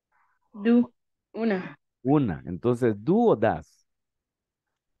 Do. Una. Una. Entonces, do o does.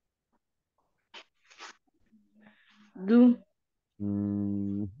 Do.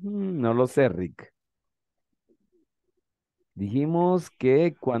 No lo sé, Rick. Dijimos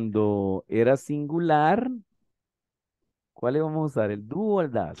que cuando era singular, ¿cuál le vamos a usar? ¿El do o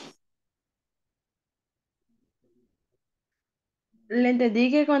el does? Le entendí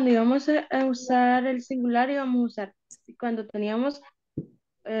que cuando íbamos a usar el singular íbamos a usar, cuando teníamos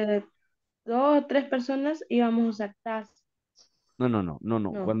 2 o 3 personas íbamos a usar tas. No. No,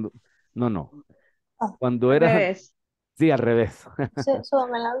 No. Ah, Cuando al era, revés. sí, al revés.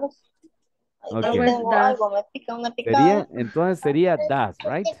 Súbame la luz. Ahí, Ok. Ah, ahí pues tengo das. algo, me pica una Sería, picada. entonces sería does,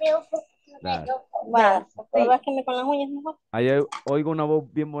 right? Does. Vaya, Sí. rasqueme con las uñas mejor. Ahí oigo una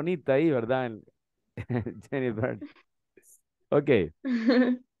voz bien bonita ahí, ¿verdad? Jennifer. Ok.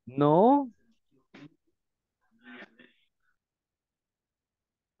 No,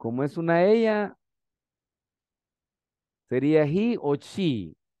 como es una ella, sería he o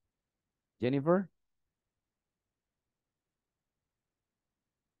she. Jennifer.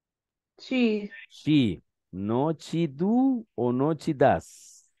 She. She. No she do o no she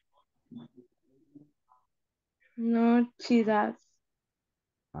does. No, she does.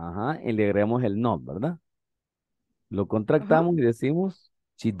 Ajá, y le agregamos el not, ¿verdad? Lo Ajá. contractamos y decimos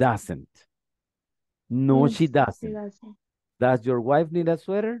she doesn't. No, No, she she doesn't. doesn't. Does your wife need a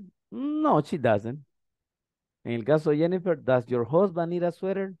sweater? No, she doesn't. En el caso de Jennifer, does your husband need a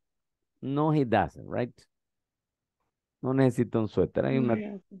sweater? No, he doesn't, right? No necesita un suéter. Hay No, una,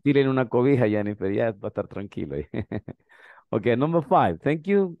 he doesn't. tírenle una cobija, Jennifer, ya va a estar tranquilo ahí. Okay, number 5. Thank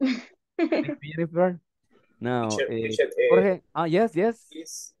you. Thank you, Jennifer. Now, Teacher, Jorge. Yes, yes.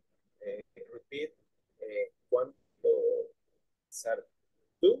 please repeat cuánto usar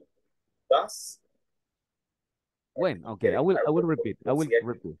do, does. When? Okay, I will repeat. I will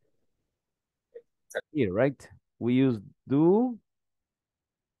repeat. Here, right? We use do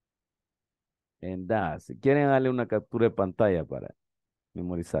and does. Si quieren darle una captura de pantalla para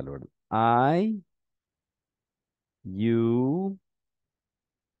memorizarlo, ¿verdad? I, you,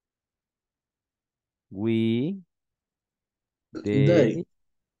 we, they,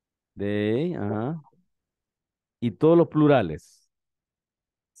 ajá. Y todos los plurales.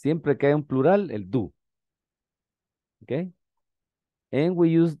 Siempre que hay un plural, el do. Okay? And we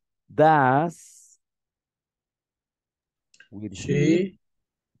use does with he,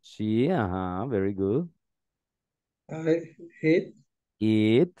 she, very good. I,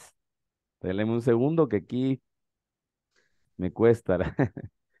 It. Espérenme un segundo que aquí me cuesta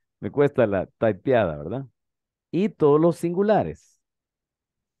me cuesta la typeada, ¿verdad? Y todos los singulares.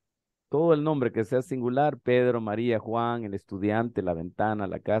 Todo el nombre que sea singular, Pedro, María, Juan, el estudiante, la ventana,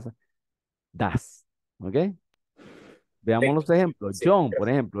 la casa, das. ¿Ok? Veamos los ejemplos. Sí, John, gracias. por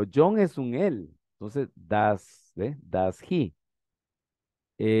ejemplo. John es un él. Entonces, does, ¿ve? Does he.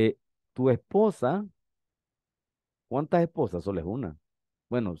 Tu esposa, ¿cuántas esposas? Solo es una.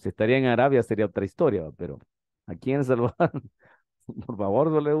 Bueno, si estaría en Arabia sería otra historia, ¿va? Pero aquí en El Salvador, por favor,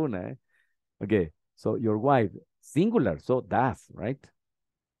 solo es una, ¿eh? Ok, so your wife, singular, so does, right?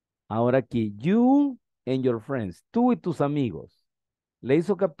 Ahora aquí, you and your friends, tú y tus amigos. ¿Le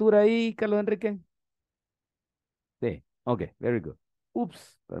hizo captura ahí, Carlos Enrique? Sí, ok, very good.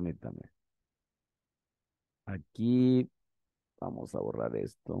 Ups, permítame. Aquí vamos a borrar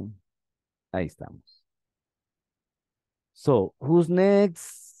esto. Ahí estamos. So, who's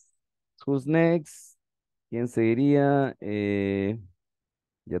next? Who's next? ¿Quién seguiría?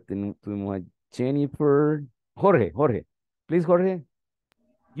 Ya tuvimos a Jennifer. Jorge. Please, Jorge.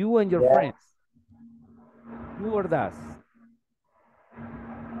 You and your friends. Do or does?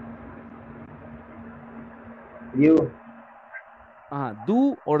 You.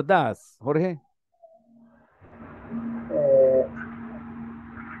 Do or does, Jorge?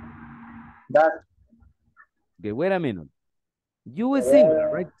 Does. Okay, wait a minute. You is singular,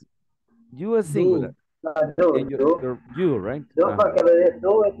 right? You is singular. No, do. And you, right? Do porque lo dices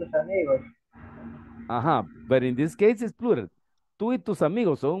tú y tus amigos. But in this case it's plural. Tú y tus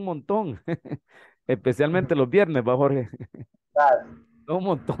amigos son un montón. Especialmente los viernes, va, Jorge. Does. Son un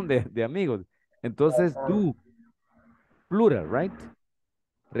montón de amigos. Entonces, do. Plural, right?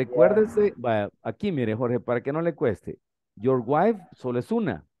 Recuérdese, vaya, aquí mire, Jorge, para que no le cueste. Your wife solo es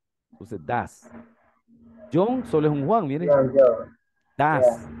una. Entonces, das. John solo es un Juan, mire.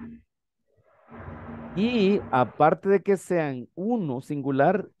 Das. Y aparte de que sean uno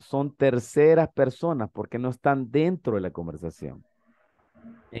singular, son terceras personas porque no están dentro de la conversación.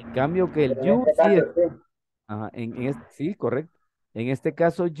 En cambio que el you sí es. Sí, correcto. En este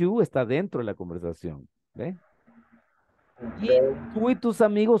caso, you está dentro de la conversación. ¿Ve? Y tú y tus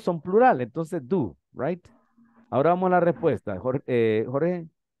amigos son plural, entonces do, right? Ahora vamos a la respuesta. Jorge,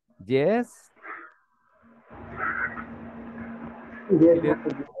 yes.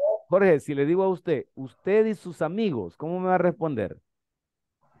 Jorge, si le digo a usted y sus amigos, ¿cómo me va a responder?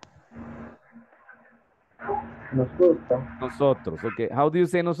 Nos gusta. Nosotros, okay. How do you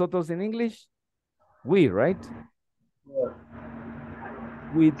say nosotros in English? We, right? Yeah.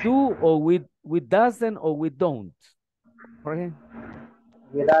 We do or we doesn't or we don't. Jorge?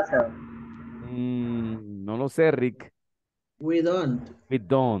 We doesn't. No lo sé, Rick. We don't. We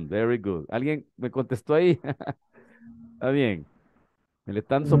don't, very good. ¿Alguien me contestó ahí? Está bien. Me le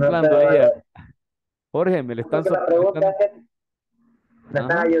están soplando ahí. Jorge, me le están soplando. Me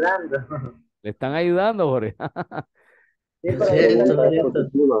están ayudando. Le están ayudando, Jorge. Sí,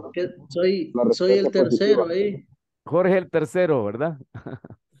 soy el tercero ahí. Jorge el tercero, ¿verdad?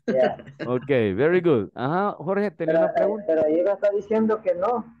 Yeah. Ok, very good. Jorge, tenía una pregunta. Pero ella está diciendo que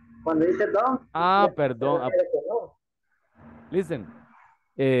no. Cuando dice don't. Perdón. No. Listen.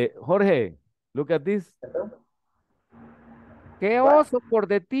 Jorge, look at this. Qué oso for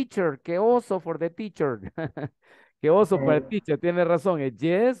the teacher. Qué oso for the teacher. Qué oso para el teacher. Tiene razón. Es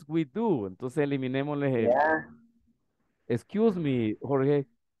yes, we do. Entonces eliminémosle el. Yeah. Excuse me, Jorge.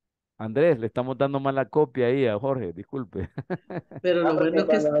 Andrés, le estamos dando mala copia ahí a Jorge. Disculpe. Pero Ah, lo bueno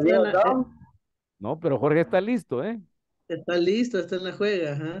porque es que cuando me dijo no, No, pero Jorge está listo, ¿eh? está listo, está en la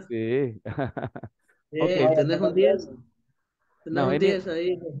juega, ajá. Sí. Okay. vaya, Tenés un 10, tenés Now, un 10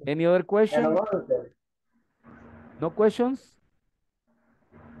 ahí. any other menos question? 11. No questions?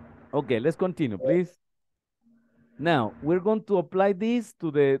 Okay, let's continue, please. Now, we're going to apply this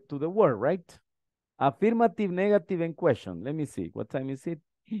to the word, right? Affirmative, negative, and question. Let me see. What time is it?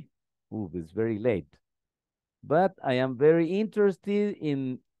 Ooh, it's very late. But I am very interested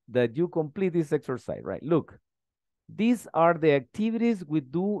in that you complete this exercise, right? Look, these are the activities we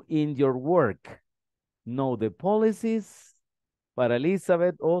do in your work. Know the policies. Para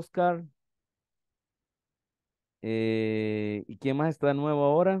Elizabeth, Oscar. ¿Y quién más está nuevo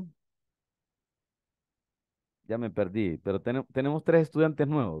ahora? Ya me perdí, pero tenemos 3 estudiantes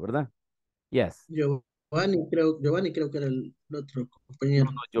nuevos, ¿verdad? Yes. Giovanni creo que era el otro compañero.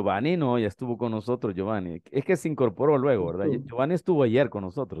 No, Giovanni no, ya estuvo con nosotros, Giovanni. Es que se incorporó luego, ¿verdad? Giovanni estuvo ayer con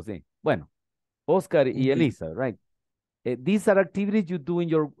nosotros, sí. Bueno, Oscar y Okay. Elisa, right? These are activities you do in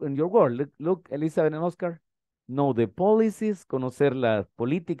your work. Look, Elizabeth and Oscar. Know the policies, conocer las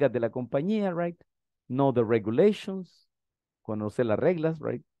políticas de la compañía, right? Know the regulations, conocer las reglas,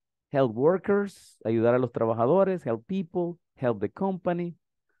 right? Help workers, ayudar a los trabajadores, help people, help the company,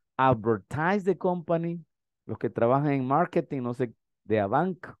 advertise the company, los que trabajan en marketing, no sé, de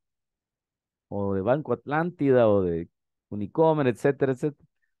Abanc, o de Banco Atlántida, o de Unicomer, etcétera, etcétera.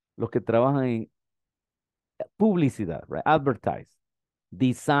 Los que trabajan en publicidad, right? Advertise.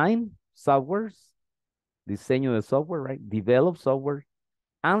 Design softwares, diseño de software, right? Develop software.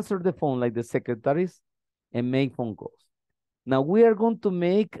 Answer the phone like the secretaries and make phone calls. Now we are going to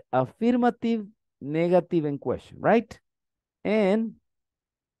make affirmative, negative, and question, right? And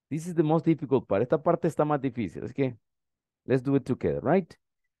this is the most difficult part. Esta parte está más difícil. Es que let's do it together, right?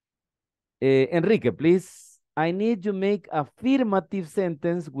 Enrique, please. I need you to make affirmative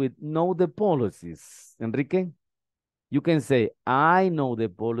sentence with know the policies. Enrique, you can say, I know the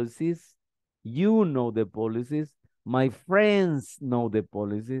policies. You know the policies. My friends know the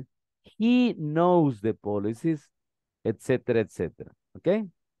policies. He knows the policies, etcétera, etcétera. ¿Ok?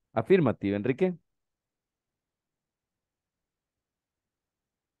 Affirmative, Enrique.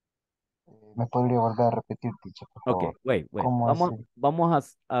 ¿Me podría volver a repetir, teacher, por Ok, favor? wait. ¿Cómo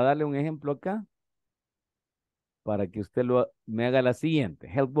Vamos a darle un ejemplo acá para que usted me haga la siguiente.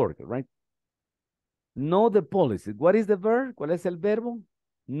 Help worker, right? Know the policy. What is the verb? ¿Cuál es el verbo?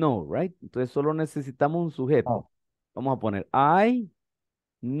 Know, right? Entonces solo necesitamos un sujeto. Vamos a poner I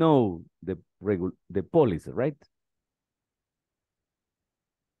know the policy, right?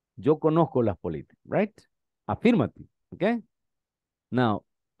 Yo conozco las políticas, right? Affirmative, okay? Now,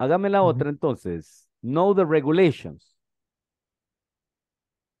 hágame la otra entonces. Know the regulations.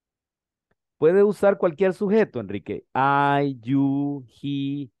 Puede usar cualquier sujeto, Enrique. I, you,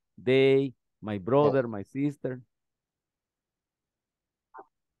 he, they, my brother, my sister.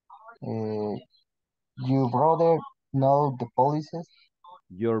 Your brother know the policies?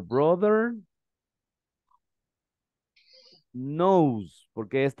 Your brother knows,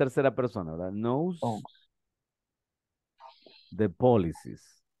 porque es tercera persona, ¿verdad? Knows the policies.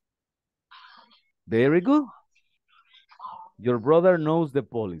 Very good. Your brother knows the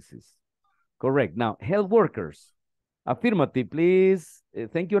policies. Correct. Now, health workers. Affirmative, please.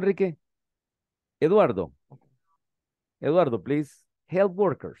 Thank you, Enrique. Eduardo. Eduardo, please. Health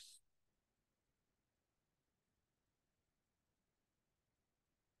workers.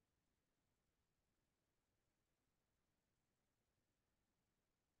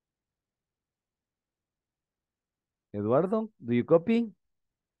 Eduardo, do you copy?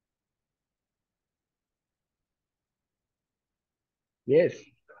 Yes.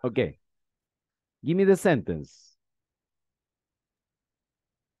 Okay. Give me the sentence.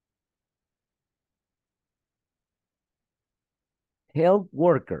 Health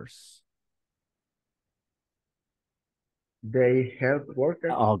workers. They help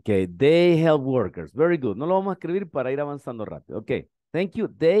workers. Okay, they help workers. Very good. No lo vamos a escribir para ir avanzando rápido. Okay, thank you.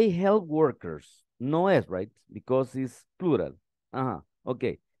 They help workers. No es, right? Because it's plural.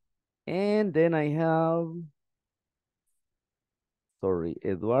 Okay. And then I have, sorry,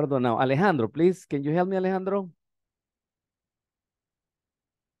 Eduardo. Now, Alejandro, please. Can you help me, Alejandro?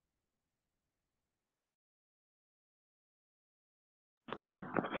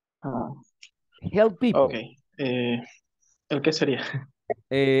 Help people. Ok. ¿El qué sería?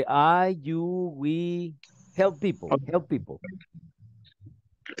 I, you, we. Help people, help people.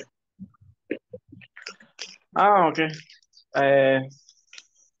 Ah, ok.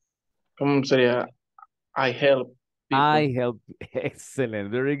 ¿Cómo sería? I help people. I help, excellent,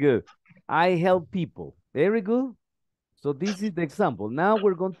 very good. I help people, very good. So this is the example. Now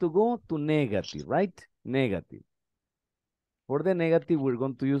we're going to go to negative, right? Negative. For the negative, we're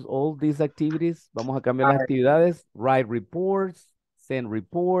going to use all these activities. Vamos a cambiar las actividades. Write reports, send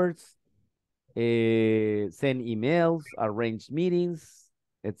reports, send emails, arrange meetings,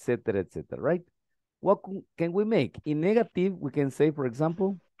 etc., right? What can we make? In negative, we can say, for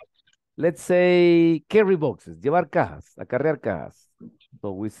example, let's say carry boxes, llevar cajas, acarrear cajas.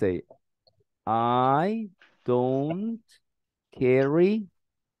 So we say, I don't carry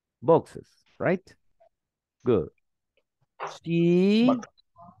boxes, right? Good. She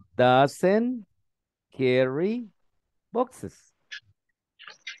doesn't carry boxes.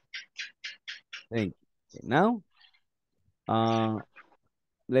 Thank you. Okay, now,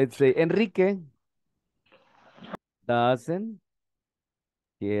 let's say Enrique doesn't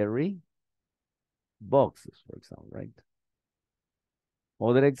carry boxes, for example, right?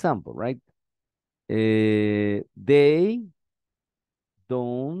 Other example, right? They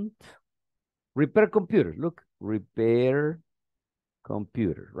don't repair computers. Look, repair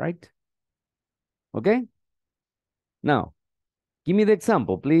computers, right? Okay? Now, give me the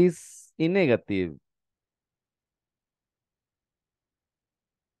example, please, in negative.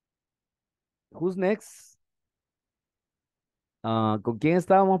 Who's next? ¿Con quién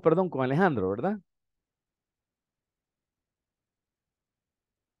estábamos? Perdón, con Alejandro, ¿verdad?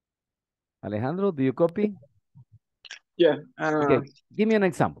 Alejandro, do you copy? Yeah. Okay, give me an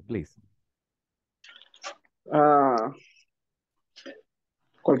example, please.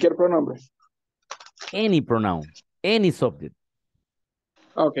 Cualquier pronombre. Any pronoun, any subject.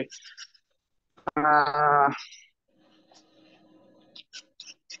 Okay.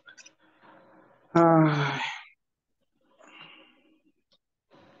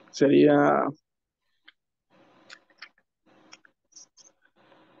 Sería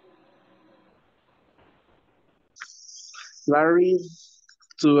Larry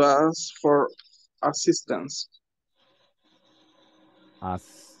to ask for assistance.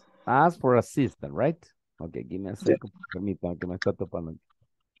 Ask for assistance, right? Okay, give me a second. Permítame que me está topando.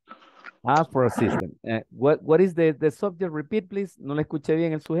 Ask for assistance. What is the subject? Repeat, please. No le escuché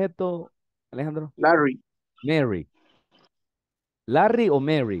bien el sujeto, Alejandro. Larry. Mary. Larry o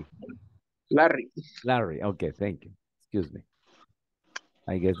Mary? Larry. Larry. Okay, thank you. Excuse me.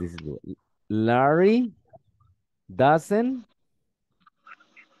 I guess this is good. Larry doesn't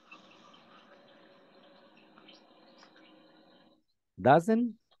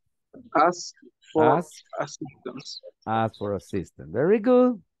Ask for assistance. Ask for assistance. Very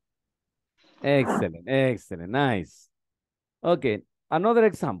good. Excellent, excellent, nice. Okay, another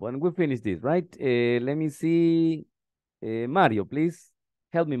example, and we finish this, right? Let me see. Mario, please.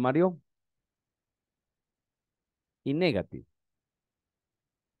 Help me, Mario. In negative.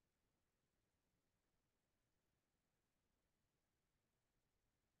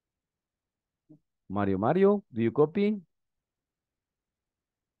 Mario, do you copy?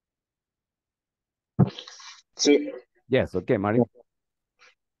 Sí. Yes, okay, Mario.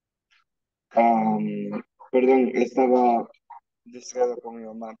 Perdón, estaba distraído con mi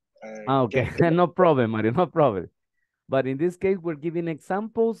mamá. Okay, no problem, Mario, no problem. But in this case, we're giving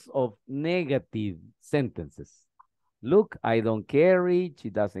examples of negative sentences. Look, I don't carry, she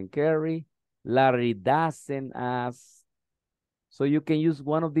doesn't carry, Larry doesn't ask. So you can use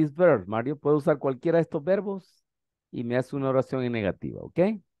one of these verbs, Mario. Puedo usar cualquiera de estos verbos y me hace una oración en negativa,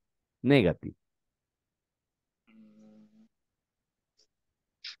 ¿ok? Negative.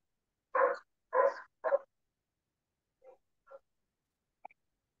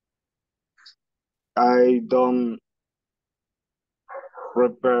 I don't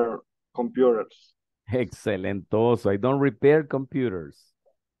repair computers. Excelentoso. I don't repair computers.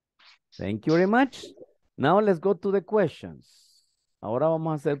 Thank you very much. Now let's go to the questions. Ahora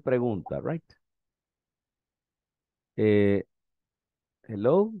vamos a hacer preguntas, right?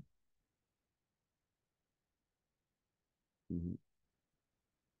 Hello?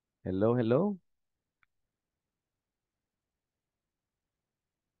 Hello, hello?